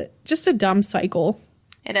 just a dumb cycle.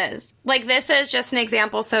 It is. Like, this is just an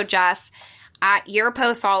example. So, Jess, your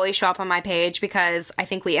posts always show up on my page because I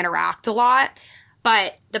think we interact a lot.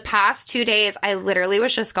 But the past 2 days, I literally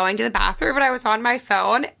was just going to the bathroom and I was on my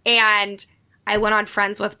phone and I went on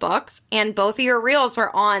Friends with Books and both of your reels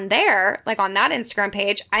were on there, like on that Instagram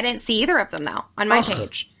page. I didn't see either of them, though, on my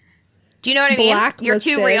page. Do you know what I mean? Your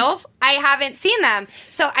 2 reels, I haven't seen them.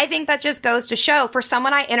 So I think that just goes to show for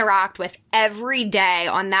someone I interact with every day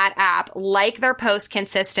on that app, like their posts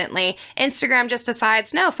consistently, Instagram just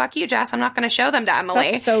decides, no, fuck you, Jess. I'm not going to show them to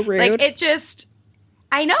Emily. That's so rude. Like, it just,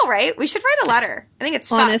 I know, right? We should write a letter. I think it's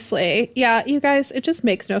fun. Honestly. Yeah, you guys, it just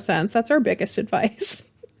makes no sense. That's our biggest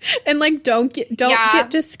advice. And like, don't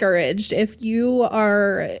get discouraged if you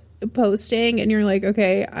are posting and you're like,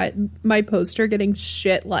 okay, my posts are getting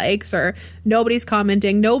shit likes or nobody's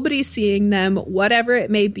commenting, nobody's seeing them, whatever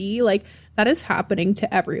it may be. Like, that is happening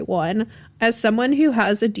to everyone. As someone who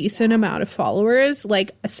has a decent amount of followers,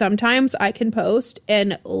 like, sometimes I can post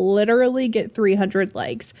and literally get 300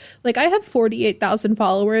 likes. Like, I have 48,000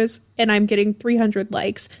 followers and I'm getting 300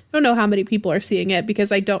 likes. I don't know how many people are seeing it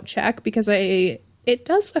because I don't check, because it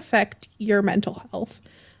does affect your mental health.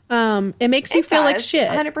 It makes you feel like shit.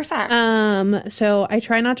 100%. So I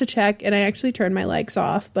try not to check, and I actually turn my likes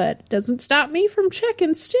off, but it doesn't stop me from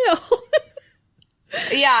checking still.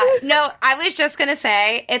 Yeah, no, I was just going to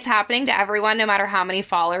say it's happening to everyone, no matter how many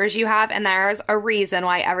followers you have. And there's a reason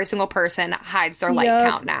why every single person hides their like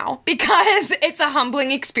count now, because it's a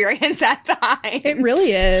humbling experience at times. It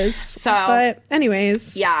really is. So, but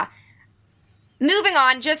anyways. Yeah. Moving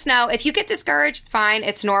on, just know if you get discouraged, fine.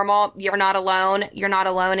 It's normal. You're not alone. You're not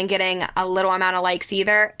alone in getting a little amount of likes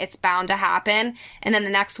either. It's bound to happen. And then the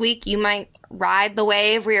next week, you might ride the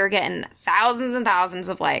wave where you're getting thousands and thousands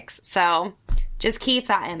of likes. So just keep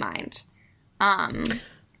that in mind.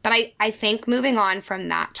 But I think moving on from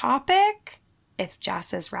that topic, if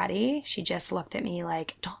Jess is ready, she just looked at me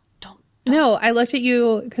like, don't. No, I looked at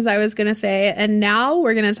you because I was going to say, and now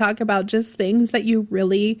we're going to talk about just things that you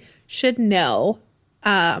really should know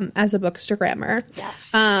as a bookstagrammer.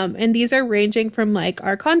 Yes. And these are ranging from like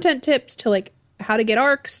our content tips to like how to get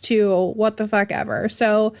arcs to what the fuck ever.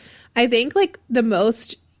 So I think like the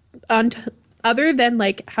most, other than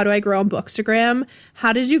like how do I grow on Bookstagram,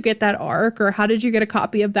 how did you get that arc or how did you get a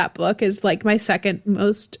copy of that book is like my second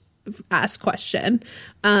most asked question.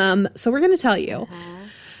 So we're going to tell you.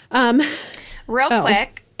 Real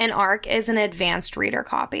quick, an ARC is an advanced reader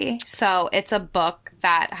copy. So it's a book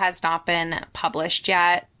that has not been published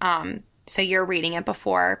yet. So you're reading it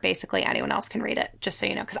before basically anyone else can read it, just so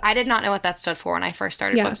you know. Because I did not know what that stood for when I first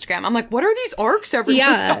started Bookstagram. I'm like, what are these ARCs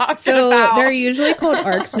everyone's talking about? They're usually called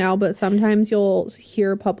ARCs now, but sometimes you'll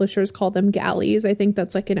hear publishers call them galleys. I think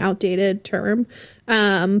that's like an outdated term.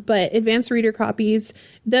 But advanced reader copies,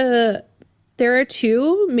 there are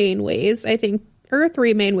two main ways, I think, or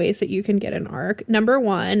 3 main ways that you can get an ARC. Number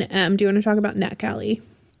one, do you want to talk about NetGalley?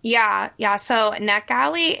 Yeah. So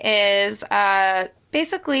NetGalley is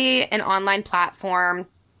basically an online platform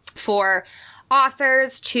for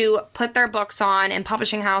authors to put their books on and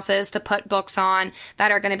publishing houses to put books on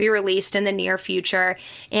that are going to be released in the near future.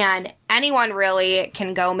 And anyone really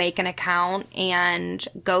can go make an account and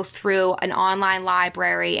go through an online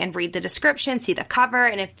library and read the description, see the cover,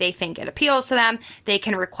 and if they think it appeals to them, they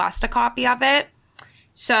can request a copy of it.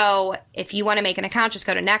 So if you want to make an account, just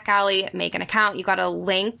go to NetGalley, make an account. You got a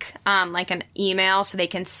link, like an email, so they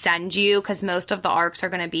can send you, because most of the ARCs are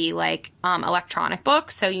going to be like electronic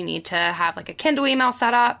books. So you need to have like a Kindle email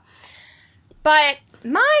set up. But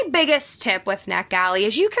my biggest tip with NetGalley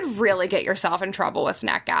is you could really get yourself in trouble with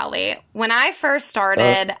NetGalley. When I first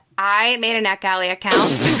started, I made a NetGalley account.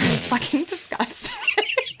 It's fucking disgusting.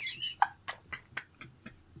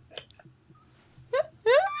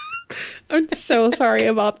 I'm so sorry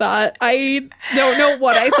about that. I don't know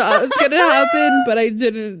what I thought was going to happen, but I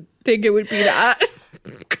didn't think it would be that.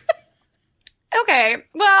 Okay,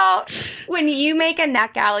 well, when you make a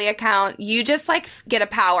NetGalley account, you just like get a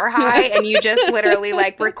power high and you just literally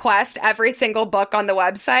like request every single book on the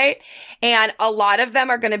website, and a lot of them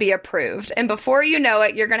are going to be approved. And before you know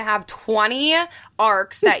it, you're going to have 20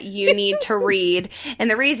 arcs that you need to read. And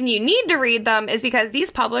the reason you need to read them is because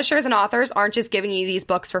these publishers and authors aren't just giving you these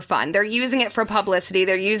books for fun. They're using it for publicity.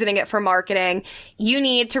 They're using it for marketing. You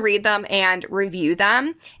need to read them and review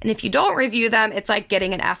them. And if you don't review them, it's like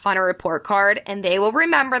getting an F on a report card, and they will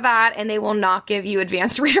remember that and they will not give you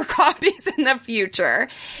advanced reader copies in the future.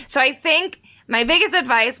 So I think my biggest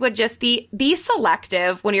advice would just be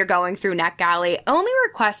selective when you're going through NetGalley. Only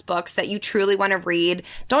request books that you truly want to read.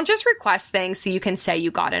 Don't just request things so you can say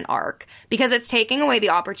you got an ARC, because it's taking away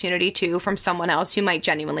the opportunity too from someone else who might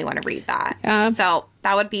genuinely want to read that. So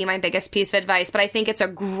that would be my biggest piece of advice. But I think it's a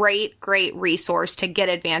great, great resource to get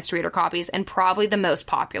advanced reader copies, and probably the most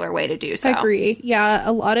popular way to do so. Agree. Yeah,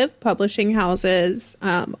 a lot of publishing houses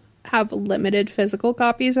have limited physical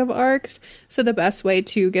copies of ARCs. So the best way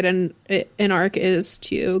to get an ARC is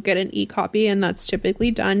to get an e-copy, and that's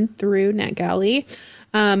typically done through NetGalley.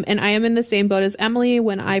 And I am in the same boat as Emily.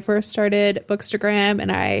 When I first started Bookstagram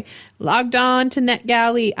and I logged on to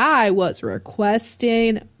NetGalley, I was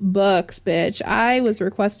requesting books, bitch. I was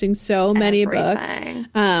requesting so many books.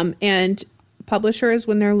 And publishers,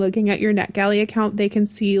 when they're looking at your NetGalley account, they can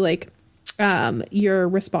see like your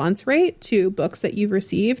response rate to books that you've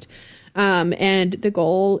received. And the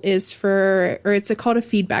goal is it's called a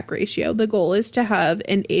feedback ratio. The goal is to have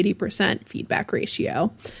an 80% feedback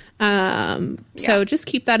ratio. So just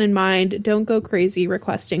keep that in mind. Don't go crazy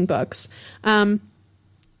requesting books.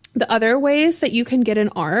 The other ways that you can get an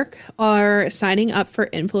ARC are signing up for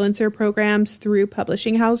influencer programs through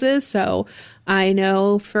publishing houses. So I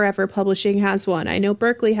know Forever Publishing has one. I know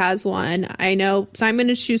Berkeley has one. I know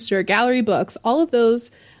Simon & Schuster, Gallery Books, all of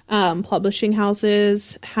those publishing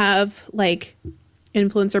houses have like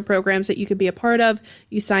influencer programs that you could be a part of.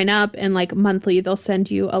 You sign up, and like monthly they'll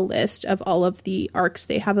send you a list of all of the ARCs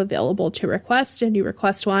they have available to request, and you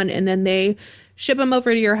request one, and then they ship them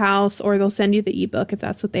over to your house, or they'll send you the ebook if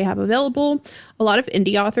that's what they have available. A lot of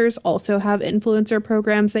indie authors also have influencer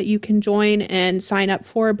programs that you can join and sign up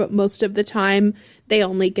for, but most of the time they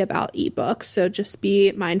only give out ebooks. So just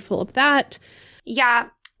be mindful of that. Yeah.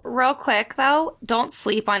 Real quick though, don't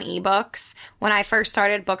sleep on ebooks. When I first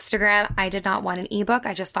started Bookstagram, I did not want an ebook.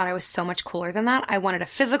 I just thought I was so much cooler than that. I wanted a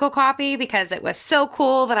physical copy because it was so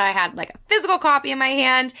cool that I had like a physical copy in my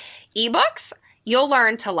hand. Ebooks, you'll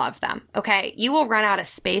learn to love them, okay? You will run out of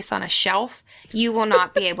space on a shelf. You will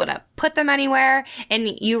not be able to put them anywhere, and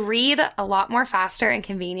you read a lot more faster and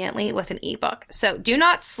conveniently with an ebook. So do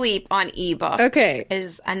not sleep on ebooks. Okay.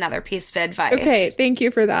 Is another piece of advice. Okay, thank you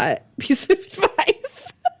for that piece of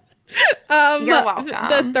advice. You're welcome.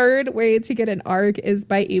 The third way to get an ARC is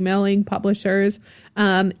by emailing publishers.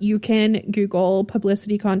 You can Google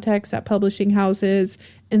publicity contacts at publishing houses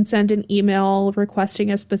and send an email requesting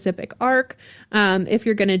a specific ARC. If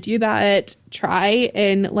you're going to do that, try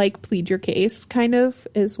and like plead your case, kind of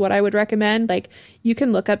is what I would recommend. Like you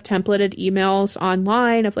can look up templated emails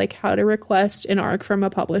online of like how to request an ARC from a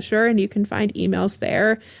publisher, and you can find emails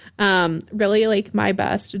there. Really, like my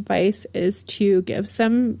best advice is to give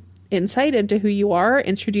some insight into who you are,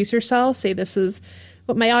 introduce yourself, say this is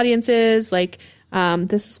what my audience is, like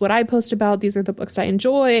this is what I post about, these are the books I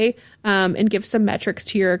enjoy, and give some metrics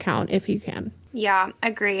to your account if you can. Yeah,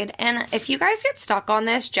 agreed. And if you guys get stuck on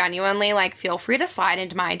this, genuinely, like, feel free to slide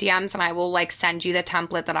into my DMs and I will, like, send you the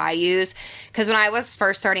template that I use. Because when I was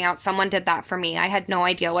first starting out, someone did that for me. I had no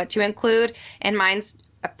idea what to include, and mine's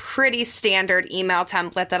a pretty standard email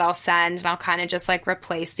template that I'll send, and I'll kind of just like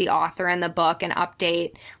replace the author and the book and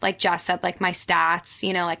update, like Jess said, like my stats,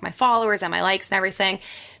 you know, like my followers and my likes and everything.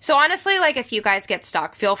 So honestly, like if you guys get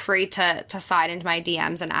stuck, feel free to slide into my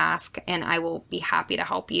DMs and ask, and I will be happy to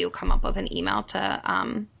help you come up with an email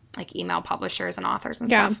to like email publishers and authors and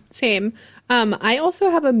stuff. Yeah, same. I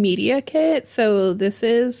also have a media kit. So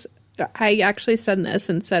I actually send this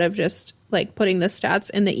instead of just like putting the stats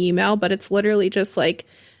in the email, but it's literally just like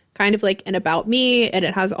kind of like an about me, and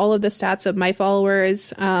it has all of the stats of my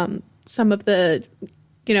followers, some of the,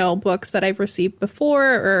 you know, books that I've received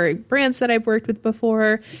before or brands that I've worked with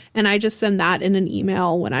before. And I just send that in an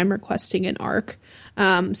email when I'm requesting an ARC.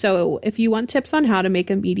 So if you want tips on how to make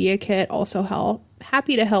a media kit, also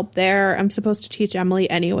happy to help there. I'm supposed to teach Emily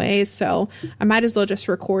anyway, so I might as well just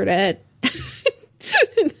record it.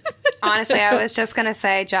 Honestly, I was just going to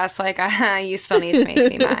say, Jess, like, you still need to make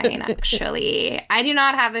me mine, actually. I do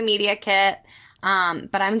not have a media kit, but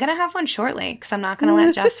I'm going to have one shortly because I'm not going to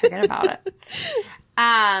let Jess forget about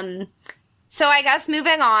it. So I guess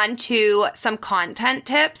moving on to some content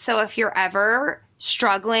tips. So if you're ever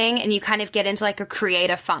struggling and you kind of get into like a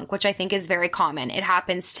creative funk, which I think is very common. It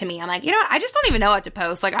happens to me. I'm like, you know what? I just don't even know what to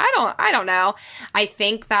post. Like, I don't know. I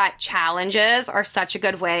think that challenges are such a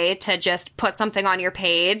good way to just put something on your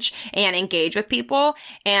page and engage with people.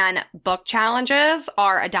 And book challenges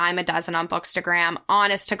are a dime a dozen on Bookstagram.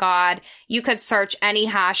 Honest to God, you could search any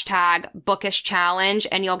hashtag bookish challenge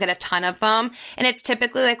and you'll get a ton of them. And it's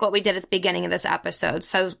typically like what we did at the beginning of this episode.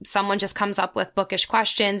 So someone just comes up with bookish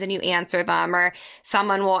questions and you answer them, or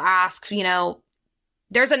someone will ask, you know,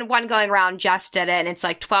 there's one going around, Jess did it, and it's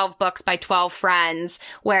like 12 books by 12 friends,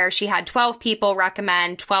 where she had 12 people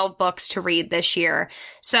recommend 12 books to read this year.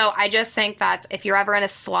 So I just think that's, if you're ever in a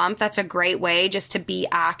slump, that's a great way just to be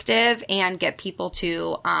active and get people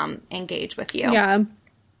to engage with you. Yeah.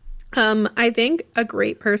 I think a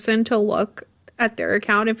great person to look at their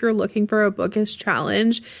account if you're looking for a bookish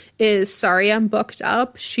challenge is Sorry I'm Booked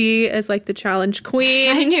Up. She is like the challenge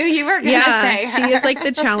queen. I knew you were going to say her. She is like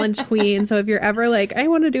the challenge queen. So if you're ever like, I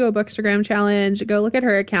want to do a Bookstagram challenge, go look at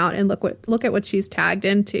her account and look at what she's tagged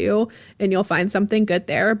into, and you'll find something good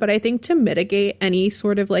there. But I think to mitigate any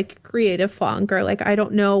sort of like creative funk or like, I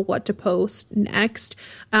don't know what to post next,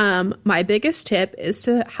 my biggest tip is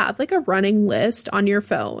to have like a running list on your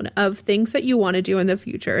phone of things that you want to do in the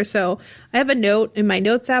future. So I have a note in my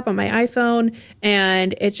notes app on my iPhone,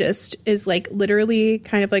 and it just is like literally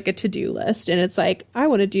kind of like a to-do list. And it's like, I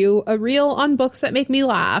want to do a reel on books that make me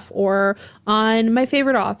laugh, or on my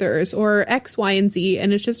favorite authors, or X, Y, and Z.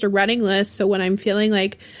 And it's just a running list. So when I'm feeling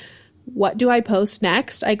like, what do I post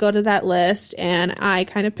next? I go to that list and I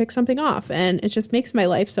kind of pick something off, and it just makes my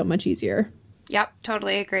life so much easier. Yep,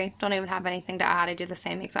 totally agree. Don't even have anything to add. I do the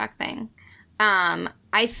same exact thing.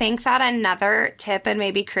 I think that another tip in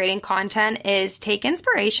maybe creating content is take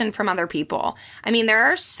inspiration from other people. I mean, there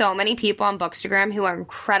are so many people on Bookstagram who are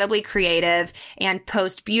incredibly creative and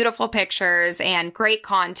post beautiful pictures and great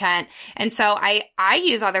content. And so I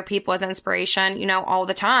use other people as inspiration, you know, all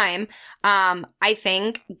the time. I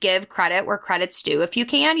think give credit where credit's due if you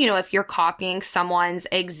can. You know, if you're copying someone's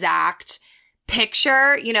exact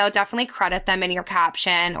picture, you know, definitely credit them in your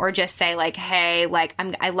caption, or just say like, hey, like,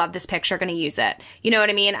 I love this picture, going to use it. You know what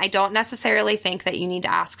I mean? I don't necessarily think that you need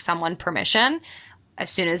to ask someone permission as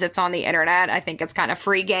soon as it's on the internet. I think it's kind of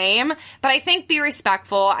free game, but I think be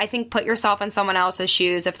respectful. I think put yourself in someone else's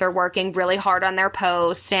shoes if they're working really hard on their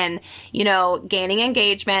post and, you know, gaining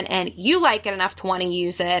engagement, and you like it enough to want to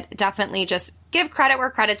use it. Definitely just give credit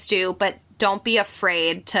where credit's due, but don't be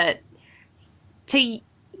afraid to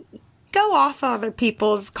go off other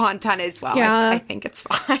people's content as well. Yeah. I think it's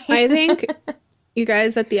fine. I think, you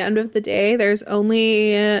guys, at the end of the day, there's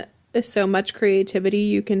only so much creativity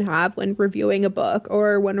you can have when reviewing a book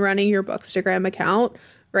or when running your Bookstagram account,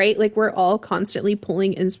 right? Like, we're all constantly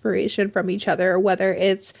pulling inspiration from each other, whether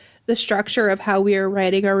it's the structure of how we are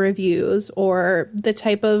writing our reviews or the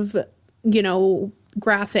type of, you know,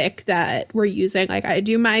 graphic that we're using. Like, I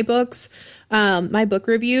do my books, my book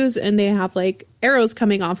reviews, and they have like arrows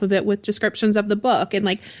coming off of it with descriptions of the book. And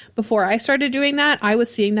like, before I started doing that, I was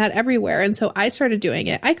seeing that everywhere. And so I started doing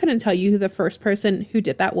it. I couldn't tell you who the first person who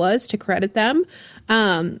did that was to credit them.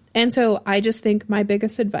 And so I just think my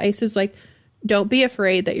biggest advice is like, don't be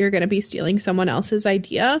afraid that you're going to be stealing someone else's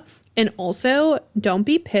idea. And also don't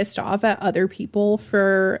be pissed off at other people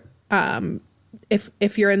for,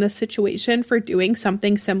 if you're in this situation, for doing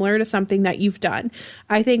something similar to something that you've done.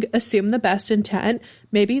 I think assume the best intent.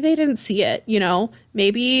 Maybe they didn't see it, you know,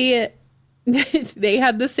 maybe they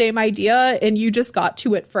had the same idea and you just got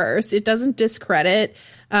to it first. It doesn't discredit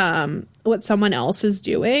what someone else is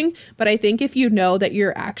doing. But I think if you know that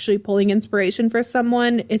you're actually pulling inspiration for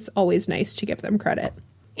someone, it's always nice to give them credit.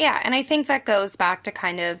 Yeah, and I think that goes back to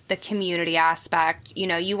kind of the community aspect. You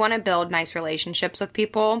know, you want to build nice relationships with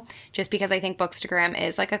people, just because I think Bookstagram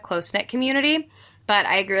is like a close-knit community. But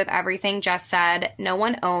I agree with everything Jess said. No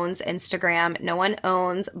one owns Instagram. No one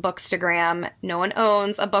owns Bookstagram. No one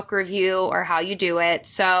owns a book review or how you do it.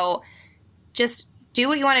 So just do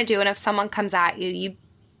what you want to do. And if someone comes at you, you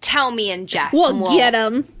tell me and Jess. We'll get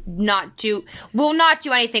them. We'll not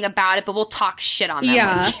do anything about it, but we'll talk shit on them.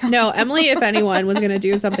 Yeah. No, Emily, if anyone was going to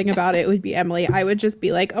do something about it, it would be Emily. I would just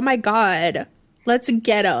be like, oh my God, let's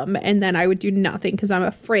get them. And then I would do nothing because I'm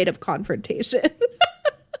afraid of confrontation.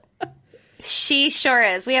 She sure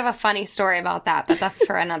is. We have a funny story about that, but that's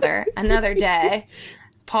for another day.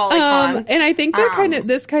 Polycon. And I think that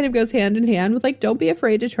this kind of goes hand in hand with like, don't be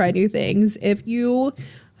afraid to try new things. If you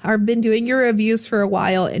have been doing your reviews for a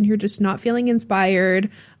while and you're just not feeling inspired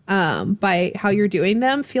by how you're doing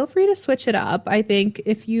them, feel free to switch it up. I think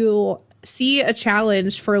if you see a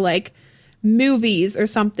challenge for like movies or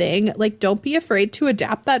something, like, don't be afraid to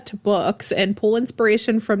adapt that to books and pull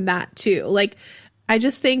inspiration from that too. Like, I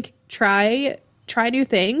just think try new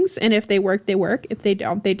things, and if they work, they work. If they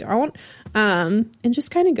don't, they don't. And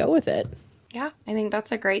just kind of go with it. Yeah, I think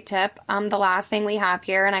that's a great tip. The last thing we have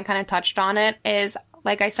here, and I kind of touched on it, is,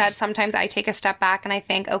 like I said, sometimes I take a step back and I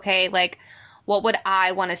think, okay, like, what would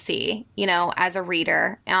I want to see, you know, as a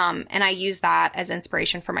reader? And I use that as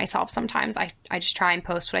inspiration for myself sometimes. I just try and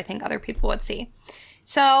post what I think other people would see.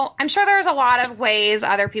 So I'm sure there's a lot of ways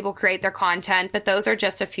other people create their content, but those are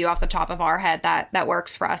just a few off the top of our head that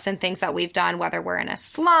works for us and things that we've done, whether we're in a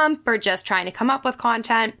slump or just trying to come up with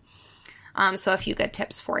content. So a few good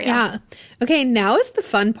tips for you. Yeah. Okay, now is the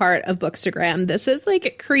fun part of Bookstagram. This is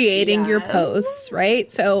like creating your posts, right?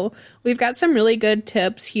 So we've got some really good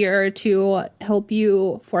tips here to help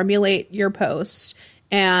you formulate your posts.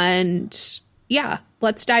 And yeah,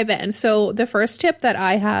 let's dive in. So the first tip that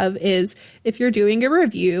I have is, if you're doing a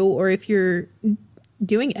review or if you're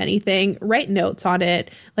doing anything, write notes on it.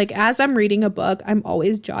 Like, as I'm reading a book, I'm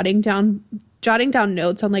always jotting down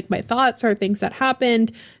notes on, like, my thoughts or things that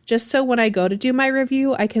happened, just so when I go to do my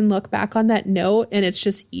review, I can look back on that note and it's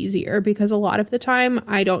just easier, because a lot of the time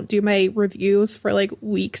I don't do my reviews for like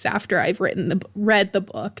weeks after I've read the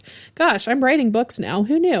book. Gosh, I'm writing books now.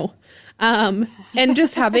 Who knew? And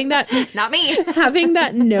just having that, not me, having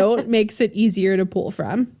that note makes it easier to pull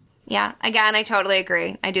from. Yeah. Again, I totally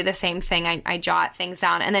agree. I do the same thing. I jot things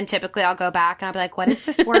down, and then typically I'll go back and I'll be like, what does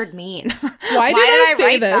this word mean? Why did I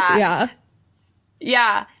say this? That? Yeah.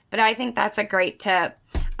 Yeah. But I think that's a great tip.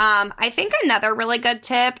 I think another really good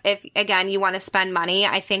tip, if, again, you want to spend money,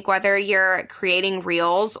 I think whether you're creating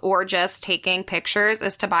reels or just taking pictures,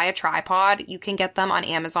 is to buy a tripod. You can get them on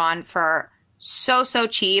Amazon for so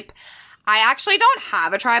cheap. I actually don't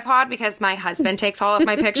have a tripod because my husband takes all of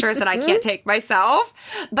my pictures that I can't take myself.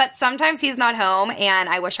 But sometimes he's not home and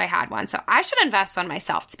I wish I had one. So I should invest one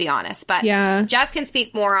myself, to be honest. But yeah, Jess can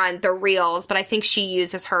speak more on the reels, but I think she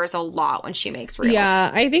uses hers a lot when she makes reels.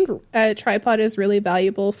 Yeah, I think a tripod is really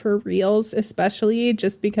valuable for reels, especially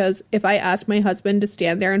just because if I asked my husband to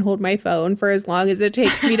stand there and hold my phone for as long as it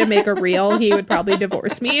takes me to make a reel, he would probably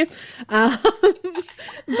divorce me.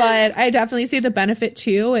 But I definitely see the benefit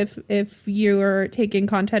too. If you're taking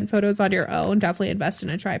content photos on your own, definitely invest in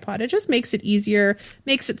a tripod. It just makes it easier,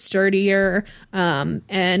 makes it sturdier,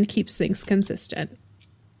 and keeps things consistent.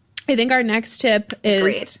 I think our next tip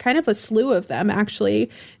is kind of a slew of them,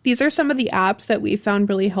 actually. These are some of the apps that we found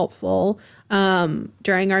really helpful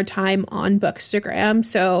during our time on Bookstagram.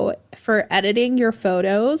 So for editing your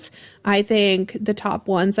photos, I think the top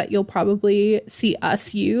ones that you'll probably see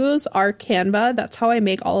us use are Canva. That's how I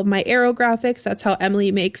make all of my arrow graphics. That's how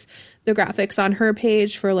Emily makes the graphics on her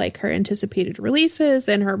page for like her anticipated releases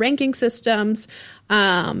and her ranking systems.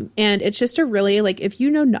 And it's just a really, like, if you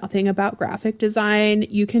know nothing about graphic design,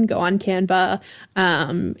 you can go on Canva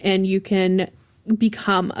and you can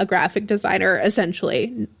become a graphic designer,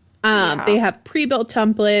 essentially. They have pre-built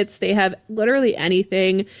templates. They have literally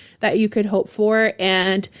anything that you could hope for.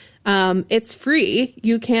 And it's free.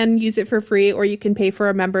 You can use it for free, or you can pay for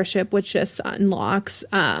a membership, which just unlocks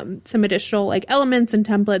some additional like elements and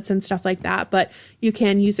templates and stuff like that. But you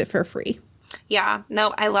can use it for free. Yeah,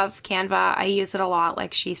 no, I love Canva. I use it a lot,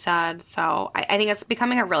 like she said. So I think it's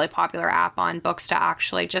becoming a really popular app on Booksta,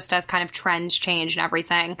 actually, just as kind of trends change and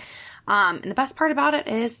everything. And the best part about it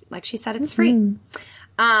is, like she said, it's free.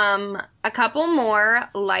 A couple more,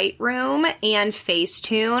 Lightroom and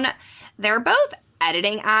Facetune. They're both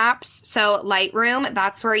editing apps. So Lightroom,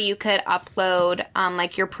 that's where you could upload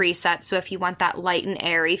like your presets. So if you want that light and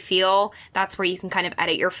airy feel, that's where you can kind of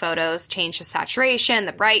edit your photos, change the saturation,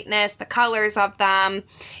 the brightness, the colors of them.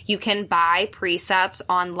 You can buy presets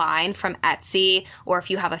online from Etsy, or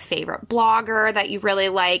if you have a favorite blogger that you really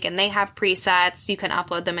like and they have presets, you can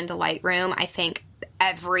upload them into Lightroom. I think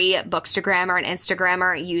every Bookstagrammer and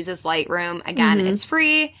Instagrammer uses Lightroom. Again, it's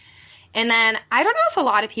free. And then I don't know if a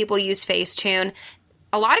lot of people use Facetune.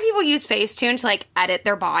 A lot of people use Facetune to like edit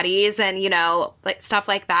their bodies and, you know, like stuff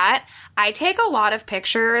like that. I take a lot of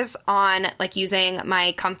pictures on like using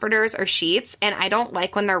my comforters or sheets, and I don't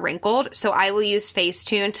like when they're wrinkled. So I will use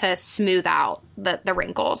Facetune to smooth out the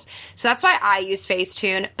wrinkles. So that's why I use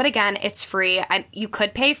Facetune. But again, it's free. You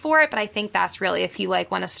could pay for it, but I think that's really if you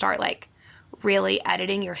like want to start like really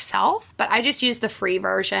editing yourself. But I just use the free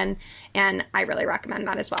version, and I really recommend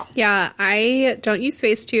that as well. Yeah, I don't use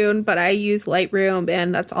Facetune, but I use Lightroom,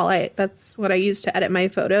 and that's what I use to edit my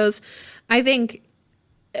photos. I think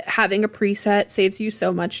having a preset saves you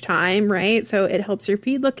so much time, right? So it helps your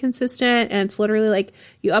feed look consistent, and it's literally like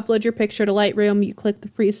you upload your picture to Lightroom, you click the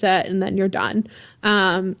preset, and then you're done.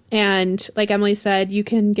 And like Emily said, you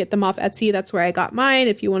can get them off Etsy. That's where I got mine.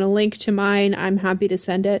 If you want a link to mine, I'm happy to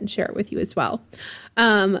send it and share it with you as well.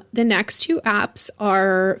 The next two apps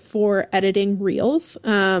are for editing reels.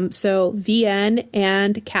 So VN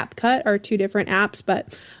and CapCut are two different apps,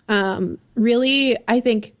 but really, I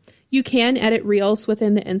think you can edit reels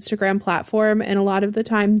within the Instagram platform, and a lot of the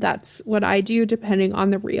time that's what I do depending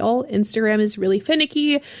on the reel. Instagram is really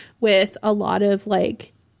finicky with a lot of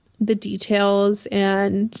like the details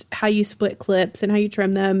and how you split clips and how you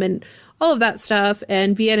trim them and all of that stuff,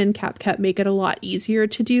 and VN and CapCut make it a lot easier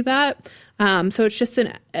to do that. So it's just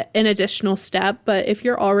an additional step, but if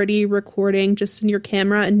you're already recording just in your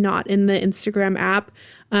camera and not in the Instagram app,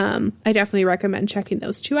 I definitely recommend checking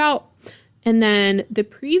those two out. And then the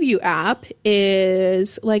preview app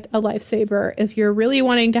is like a lifesaver. If you're really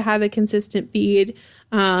wanting to have a consistent feed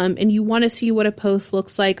and you want to see what a post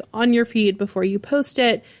looks like on your feed before you post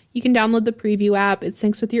it, you can download the preview app. It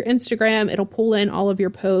syncs with your Instagram. It'll pull in all of your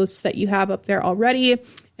posts that you have up there already.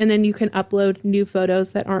 And then you can upload new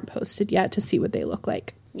photos that aren't posted yet to see what they look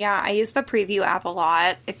like. Yeah, I use the preview app a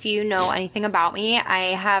lot. If you know anything about me,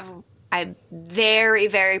 I'm very,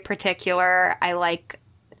 very particular. I like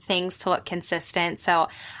things to look consistent. So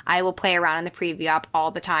I will play around in the preview app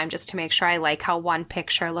all the time just to make sure I like how one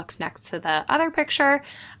picture looks next to the other picture.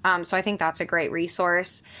 So I think that's a great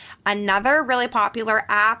resource. Another really popular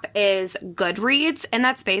app is Goodreads, and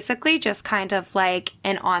that's basically just kind of like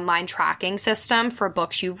an online tracking system for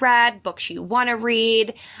books you read, books you want to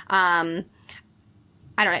read. I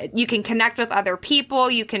don't know, you can connect with other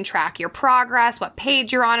people, you can track your progress, what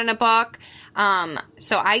page you're on in a book.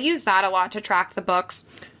 So I use that a lot to track the books,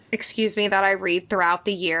 that I read throughout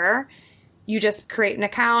the year. You just create an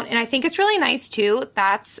account, and I think it's really nice too.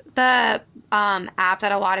 That's the app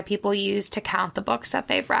that a lot of people use to count the books that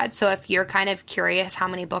they've read. So if you're kind of curious how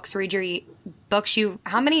many books oh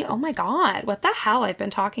my God, what the hell? I've been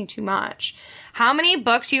talking too much. How many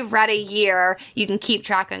books you've read a year, you can keep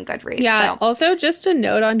track on Goodreads. Yeah. So. Also, just a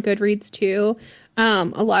note on Goodreads too.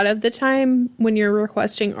 A lot of the time when you're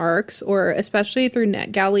requesting ARCs, or especially through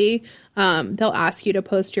NetGalley, they'll ask you to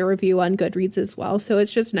post your review on Goodreads as well. So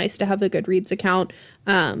it's just nice to have a Goodreads account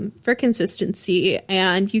for consistency.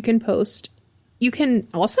 And you can post. You can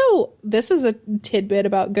also, this is a tidbit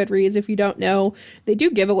about Goodreads. If you don't know, they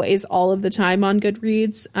do giveaways all of the time on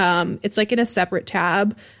Goodreads. It's like in a separate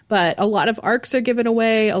tab, but a lot of ARCs are given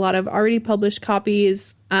away, a lot of already published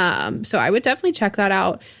copies. So I would definitely check that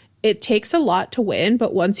out. It takes a lot to win,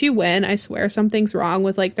 but once you win, I swear something's wrong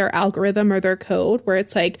with like their algorithm or their code, where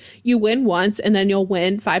it's like you win once and then you'll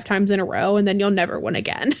win 5 times in a row and then you'll never win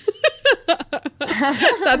again.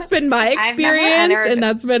 That's been my experience,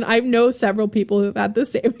 and I know several people who've had the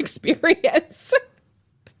same experience.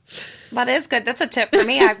 That is good. That's a tip for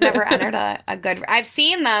me. I've never entered a good. I've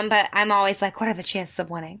seen them, but I'm always like, what are the chances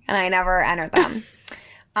of winning? And I never enter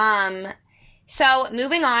them. So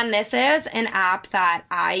moving on, this is an app that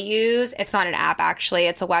I use. It's not an app, actually.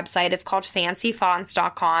 It's a website. It's called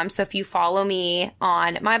fancyfonts.com. So if you follow me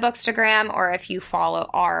on my Bookstagram, or if you follow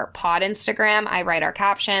our pod Instagram, I write our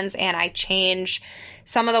captions and I change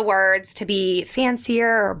some of the words to be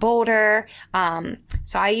fancier or bolder.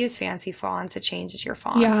 So I use Fancy Fonts. It changes your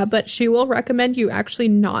fonts. Yeah, but she will recommend you actually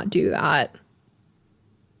not do that.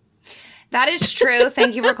 That is true.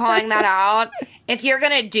 Thank you for calling that out. If you're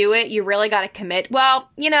going to do it, you really got to commit. Well,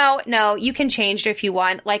 no, you can change it if you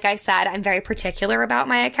want. Like I said, I'm very particular about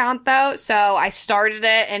my account though. So I started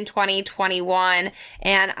it in 2021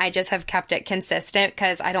 and I just have kept it consistent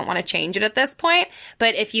because I don't want to change it at this point.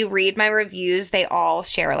 But if you read my reviews, they all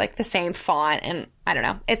share like the same font, and I don't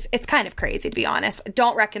know. It's kind of crazy, to be honest.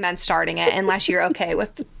 Don't recommend starting it unless you're okay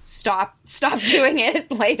with stop doing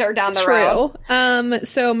it later down the road.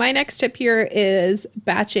 So my next tip here is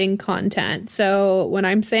batching content. So when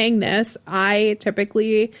I'm saying this, I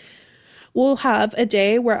typically will have a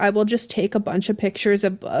day where I will just take a bunch of pictures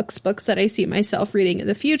of books that I see myself reading in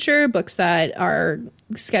the future, books that are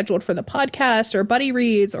scheduled for the podcast or buddy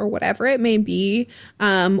reads or whatever it may be.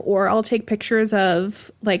 Or I'll take pictures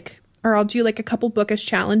of or I'll do like a couple bookish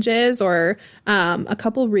challenges or a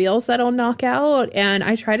couple reels that I'll knock out. And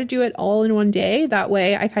I try to do it all in one day. That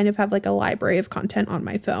way I kind of have like a library of content on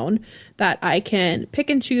my phone that I can pick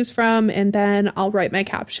and choose from. And then I'll write my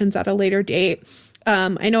captions at a later date.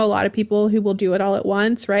 I know a lot of people who will do it all at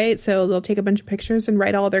once, right? So they'll take a bunch of pictures and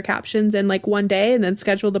write all their captions in like one day and then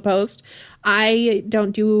schedule the post. I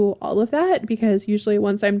don't do all of that because usually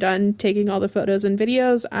once I'm done taking all the photos and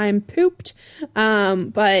videos, I'm pooped.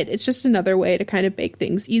 But it's just another way to kind of make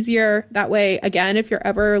things easier. That way, again, if you're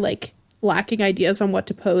ever like lacking ideas on what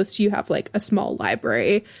to post, you have like a small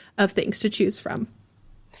library of things to choose from.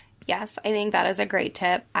 Yes, I think that is a great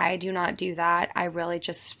tip. I do not do that. I really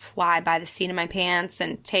just fly by the seat of my pants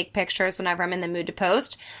and take pictures whenever I'm in the mood to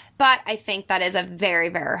post. But I think that is a very,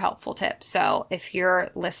 very helpful tip. So if you're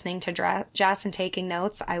listening to Jess and taking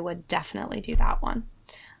notes, I would definitely do that one.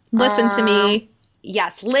 Listen to me.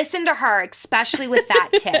 Yes, listen to her, especially with that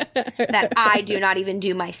tip that I do not even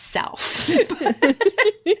do myself.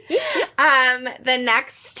 The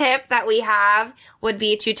next tip that we have would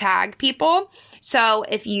be to tag people. So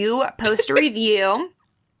if you post a review,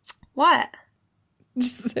 what?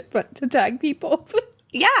 Just to tag people.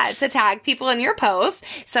 Yeah, to tag people in your post.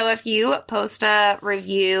 So if you post a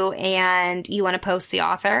review and you want to post the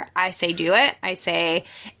author, I say do it. I say,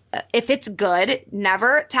 if it's good,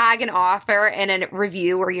 never tag an author in a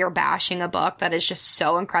review where you're bashing a book. That is just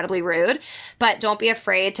so incredibly rude. But don't be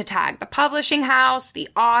afraid to tag the publishing house, the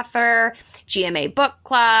author, GMA Book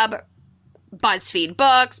Club, BuzzFeed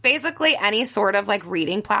Books, basically any sort of like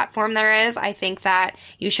reading platform there is. I think that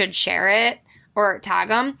you should share it or tag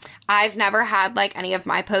them. I've never had like any of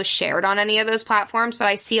my posts shared on any of those platforms, but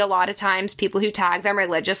I see a lot of times people who tag them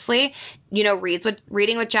religiously, you know,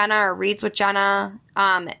 Reading with Jenna or Reads with Jenna,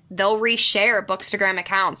 they'll reshare Bookstagram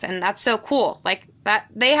accounts, and that's so cool. Like that,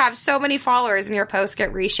 they have so many followers and your posts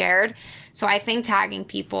get reshared. So I think tagging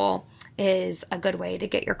people is a good way to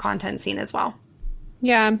get your content seen as well.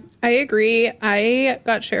 Yeah, I agree. I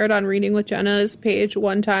got shared on Reading with Jenna's page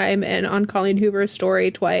one time and on Colleen Hoover's story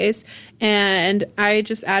twice. And I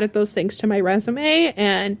just added those things to my resume,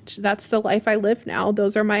 and that's the life I live now.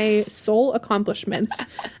 Those are my sole accomplishments.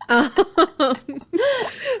 But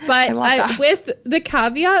with the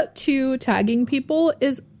caveat to tagging people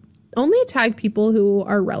is only tag people who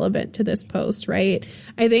are relevant to this post, right?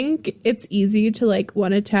 I think it's easy to like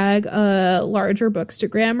want to tag a larger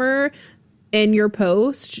Bookstagrammer in your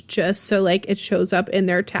post just so like it shows up in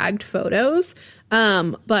their tagged photos.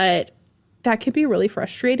 But that can be really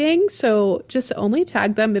frustrating. So just only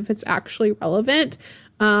tag them if it's actually relevant.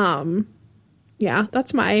 Yeah,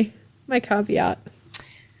 that's my caveat.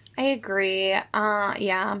 I agree.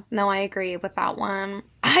 I agree with that one.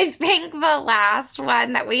 I think the last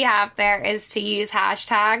one that we have there is to use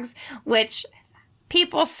hashtags, which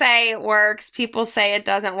people say it works. People say it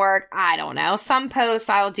doesn't work. I don't know. Some posts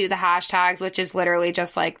I'll do the hashtags, which is literally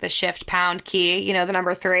just like the shift pound key, you know, the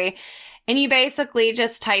number 3. And you basically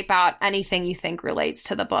just type out anything you think relates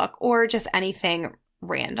to the book or just anything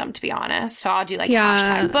random, to be honest. So I'll do like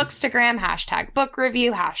hashtag Bookstagram, hashtag book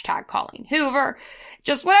review, hashtag Colleen Hoover,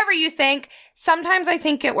 just whatever you think. Sometimes I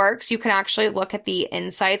think it works. You can actually look at the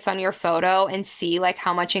insights on your photo and see like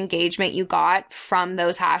how much engagement you got from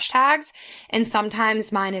those hashtags. And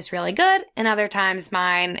sometimes mine is really good. And other times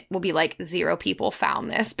mine will be like 0 people found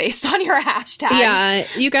this based on your hashtags. Yeah.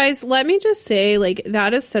 You guys, let me just say like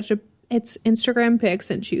that is it's Instagram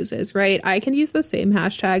picks and chooses, right? I can use the same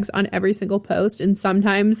hashtags on every single post, and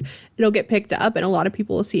sometimes it'll get picked up and a lot of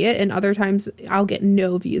people will see it, and other times I'll get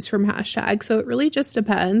no views from hashtags. So it really just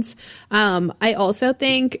depends. I also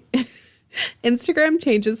think Instagram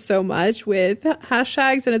changes so much with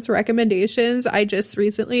hashtags and its recommendations. I just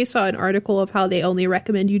recently saw an article of how they only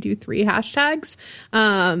recommend you do 3 hashtags.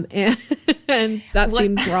 And that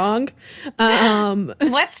seems wrong.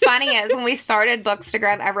 What's funny is when we started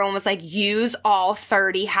Bookstagram, everyone was like, use all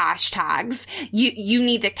 30 hashtags. You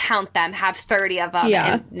need to count them, have 30 of them.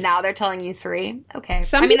 Yeah. And now they're telling you 3. Okay.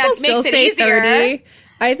 Some people still say 30.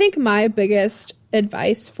 I think my biggest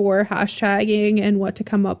advice for hashtagging and what to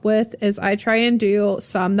come up with is I try and do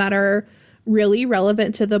some that are really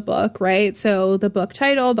relevant to the book, right? So the book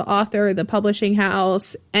title, the author, the publishing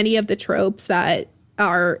house, any of the tropes that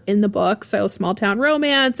are in the book. So small town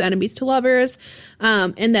romance, enemies to lovers,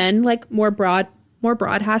 and then like more broad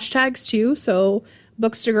hashtags too. So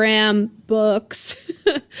Bookstagram, books,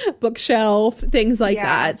 bookshelf, things like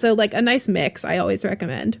that. So like a nice mix I always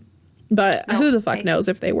recommend. But who the fuck knows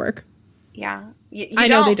if they work? Yeah. I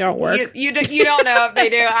know they don't work. You don't know if they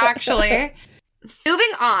do, actually.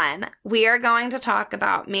 Moving on, we are going to talk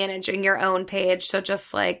about managing your own page. So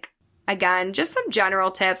just like Again, just some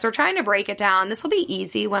general tips. We're trying to break it down. This will be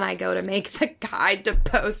easy when I go to make the guide to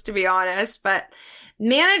post, to be honest, but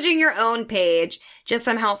managing your own page, just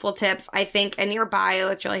some helpful tips. I think in your bio,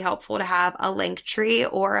 it's really helpful to have a link tree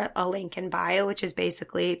or a link in bio, which is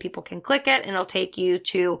basically people can click it and it'll take you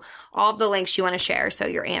to all of the links you want to share. So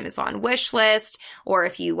your Amazon wish list, or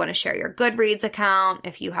if you want to share your Goodreads account,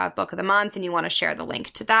 if you have book of the month and you want to share the link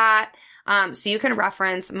to that. So you can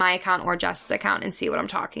reference my account or Jess's account and see what I'm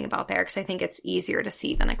talking about there, because I think it's easier to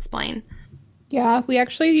see than explain. Yeah, we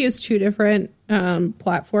actually use 2 different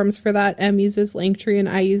platforms for that. Em uses Linktree and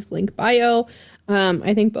I use Linkbio.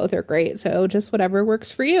 I think both are great, so just whatever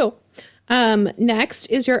works for you. Next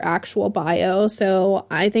is your actual bio. So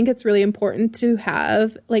I think it's really important to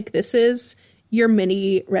have, like, this is your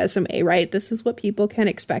mini resume, right? This is what people can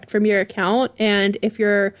expect from your account. And if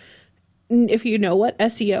you know what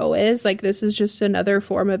SEO is, like, this is just another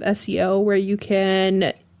form of SEO where you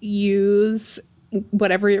can use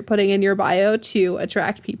whatever you're putting in your bio to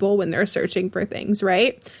attract people when they're searching for things,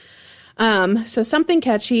 right? So something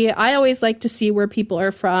catchy. I always like to see where people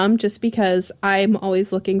are from, just because I'm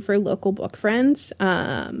always looking for local book friends.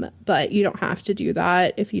 But you don't have to do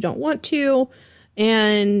that if you don't want to.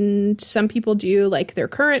 And some people do, like, their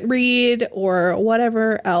current read or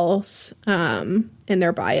whatever else in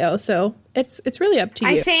their bio. So it's really up to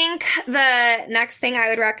you. I think the next thing I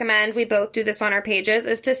would recommend, we both do this on our pages,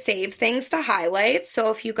 is to save things to highlight.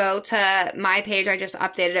 So if you go to my page, I just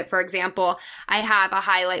updated it. For example, I have a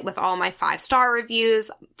highlight with all my 5-star reviews,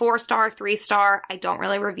 4-star, 3-star. I don't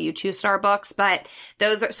really review 2-star books, but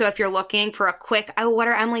those are, so if you're looking for a quick, oh, what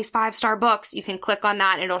are Emily's 5-star books? You can click on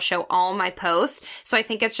that and it'll show all my posts. So I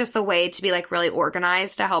think it's just a way to be, like, really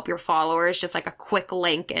organized, to help your followers, just like a quick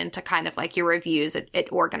link into kind of like your reviews. It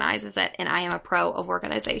organizes it. And I am a pro of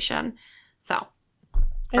organization. So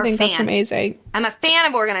I think that's amazing. I'm a fan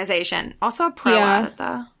of organization. Also a pro at it,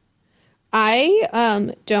 though.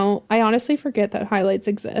 I honestly forget that highlights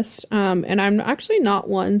exist. And I'm actually not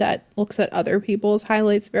one that looks at other people's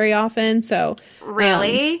highlights very often. So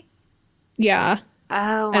really? Yeah.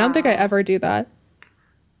 Oh, wow. I don't think I ever do that.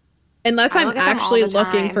 Unless I'm actually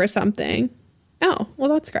looking for something. Oh, well,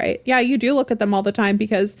 that's great. Yeah, you do look at them all the time,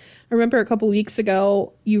 because I remember a couple weeks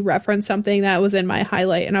ago you referenced something that was in my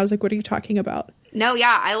highlight and I was like, what are you talking about? No,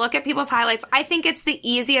 yeah, I look at people's highlights. I think it's the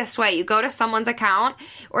easiest way. You go to someone's account,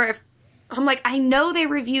 or if I'm like, I know they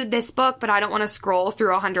reviewed this book, but I don't want to scroll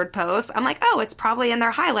through 100 posts. I'm like, oh, it's probably in their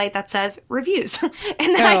highlight that says reviews. And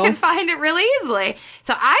then I can find it really easily.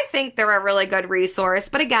 So I think they're a really good resource.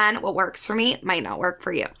 But again, what works for me might not work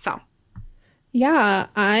for you. So yeah,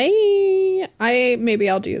 I maybe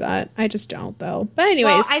I'll do that. I just don't, though. But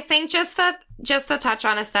anyways, well, I think just to touch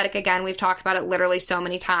on aesthetic again, we've talked about it literally so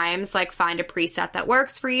many times. Like, find a preset that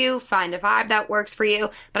works for you, find a vibe that works for you.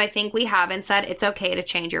 But I think we haven't said it's okay to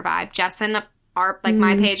change your vibe. Jess and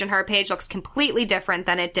my page and her page looks completely different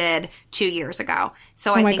than it did 2 years ago.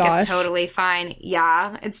 So I think it's totally fine.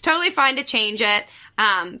 Yeah, it's totally fine to change it.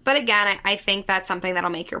 But again, I think that's something that'll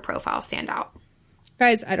make your profile stand out.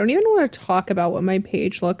 Guys, I don't even want to talk about what my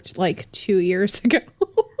page looked like 2 years ago.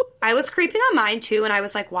 I was creeping on mine too, and I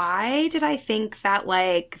was like, why did I think that,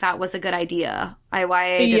 like, that was a good idea?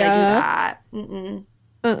 Why did I do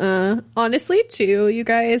that? Honestly, too, you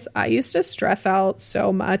guys, I used to stress out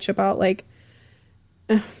so much about, like,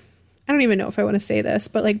 I don't even know if I want to say this,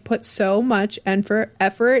 but, like, put so much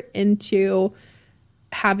effort into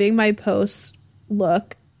having my posts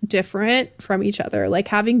look different from each other, like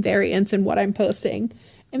having variance in what I'm posting.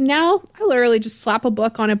 And now I literally just slap a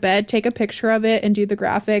book on a bed, take a picture of it, and do the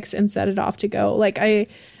graphics and set it off to go. Like, I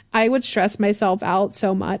would stress myself out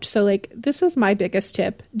so much. So, like, this is my biggest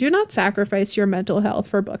tip. Do not sacrifice your mental health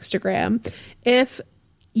for Bookstagram. If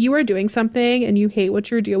you are doing something and you hate what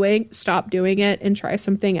you're doing, stop doing it and try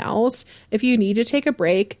something else. If you need to take a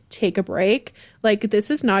break, take a break. Like, this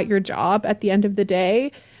is not your job at the end of the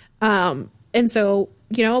day. And so,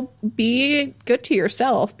 you know, be good to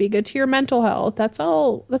yourself, be good to your mental health. That's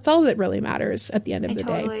all that really matters at the end of the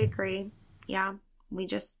day. I totally agree. Yeah. We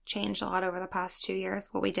just changed a lot over the past 2 years.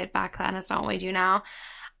 What we did back then is not what we do now.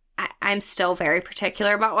 I'm still very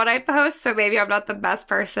particular about what I post, so maybe I'm not the best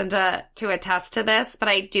person to attest to this, but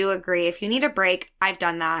I do agree. If you need a break, I've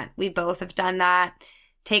done that. We both have done that.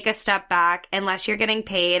 Take a step back. Unless you're getting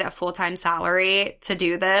paid a full-time salary to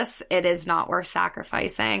do this, it is not worth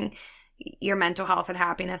sacrificing your mental health and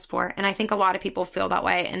happiness for. And I think a lot of people feel that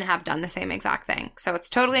way and have done the same exact thing. So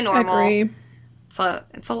it's totally normal. I agree.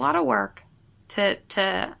 It's a lot of work to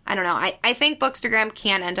I don't know. I think Bookstagram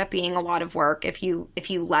can end up being a lot of work if you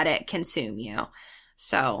let it consume you.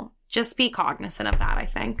 So just be cognizant of that, I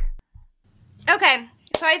think. Okay.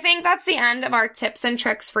 So I think that's the end of our tips and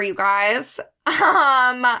tricks for you guys.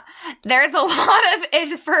 There's a lot of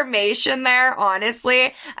information there,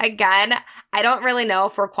 honestly. Again, I don't really know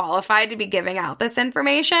if we're qualified to be giving out this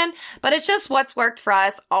information, but it's just what's worked for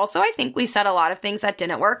us. Also, I think we said a lot of things that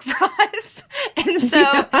didn't work for us. And so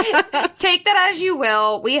take that as you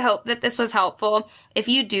will. We hope that this was helpful. If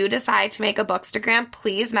you do decide to make a Bookstagram,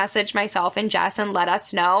 please message myself and Jess and let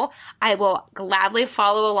us know. I will gladly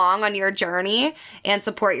follow along on your journey and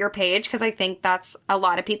support your page, because I think that's a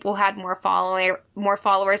lot of people who had more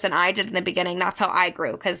followers than I did in the beginning. That's how I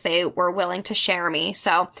grew, because they were willing to share me.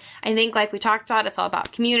 So I think, like we talked about, it's all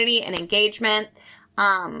about community and engagement.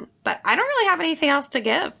 But I don't really have anything else to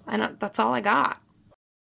give. That's all I got.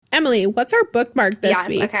 Emily, what's our bookmark this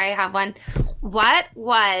week? Okay, I have one.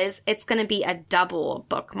 It's going to be a double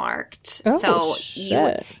bookmarked. Oh,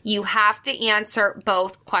 so you have to answer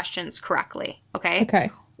both questions correctly. Okay?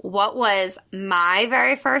 Okay. What was my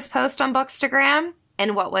very first post on Bookstagram?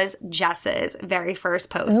 And what was Jess's very first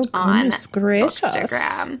post on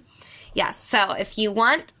Bookstagram? Yes. So if you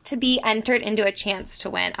want to be entered into a chance to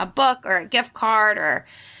win a book or a gift card or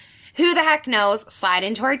who the heck knows, slide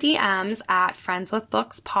into our DMs at Friends with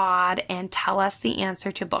Books Pod and tell us the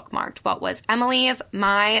answer to Bookmarked. What was Emily's,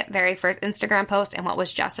 my very first Instagram post, and what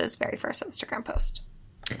was Jess's very first Instagram post?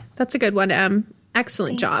 That's a good one, Em.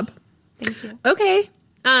 Excellent job. Thank you. Okay.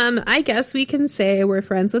 I guess we can say we're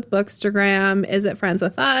friends with Bookstagram. Is it friends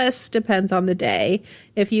with us? Depends on the day.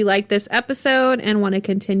 If you like this episode and want to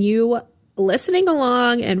continue listening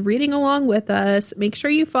along and reading along with us, make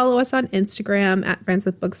sure you follow us on Instagram at Friends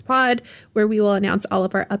with Books Pod, where we will announce all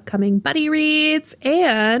of our upcoming buddy reads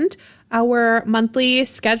and our monthly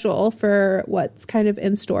schedule for what's kind of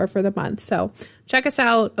in store for the month. So check us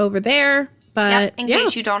out over there. But in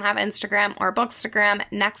case you don't have Instagram or Bookstagram,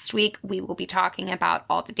 next week we will be talking about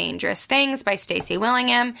All the Dangerous Things by Stacey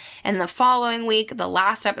Willingham. And the following week, the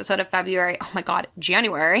last episode of February,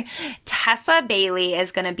 January, Tessa Bailey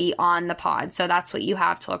is going to be on the pod. So that's what you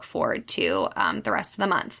have to look forward to the rest of the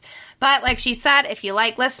month. But like she said, if you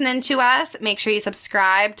like listening to us, make sure you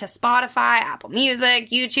subscribe to Spotify, Apple Music,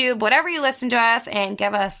 YouTube, whatever you listen to us, and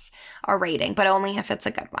give us a rating, but only if it's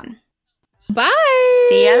a good one. Bye.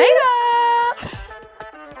 See you later.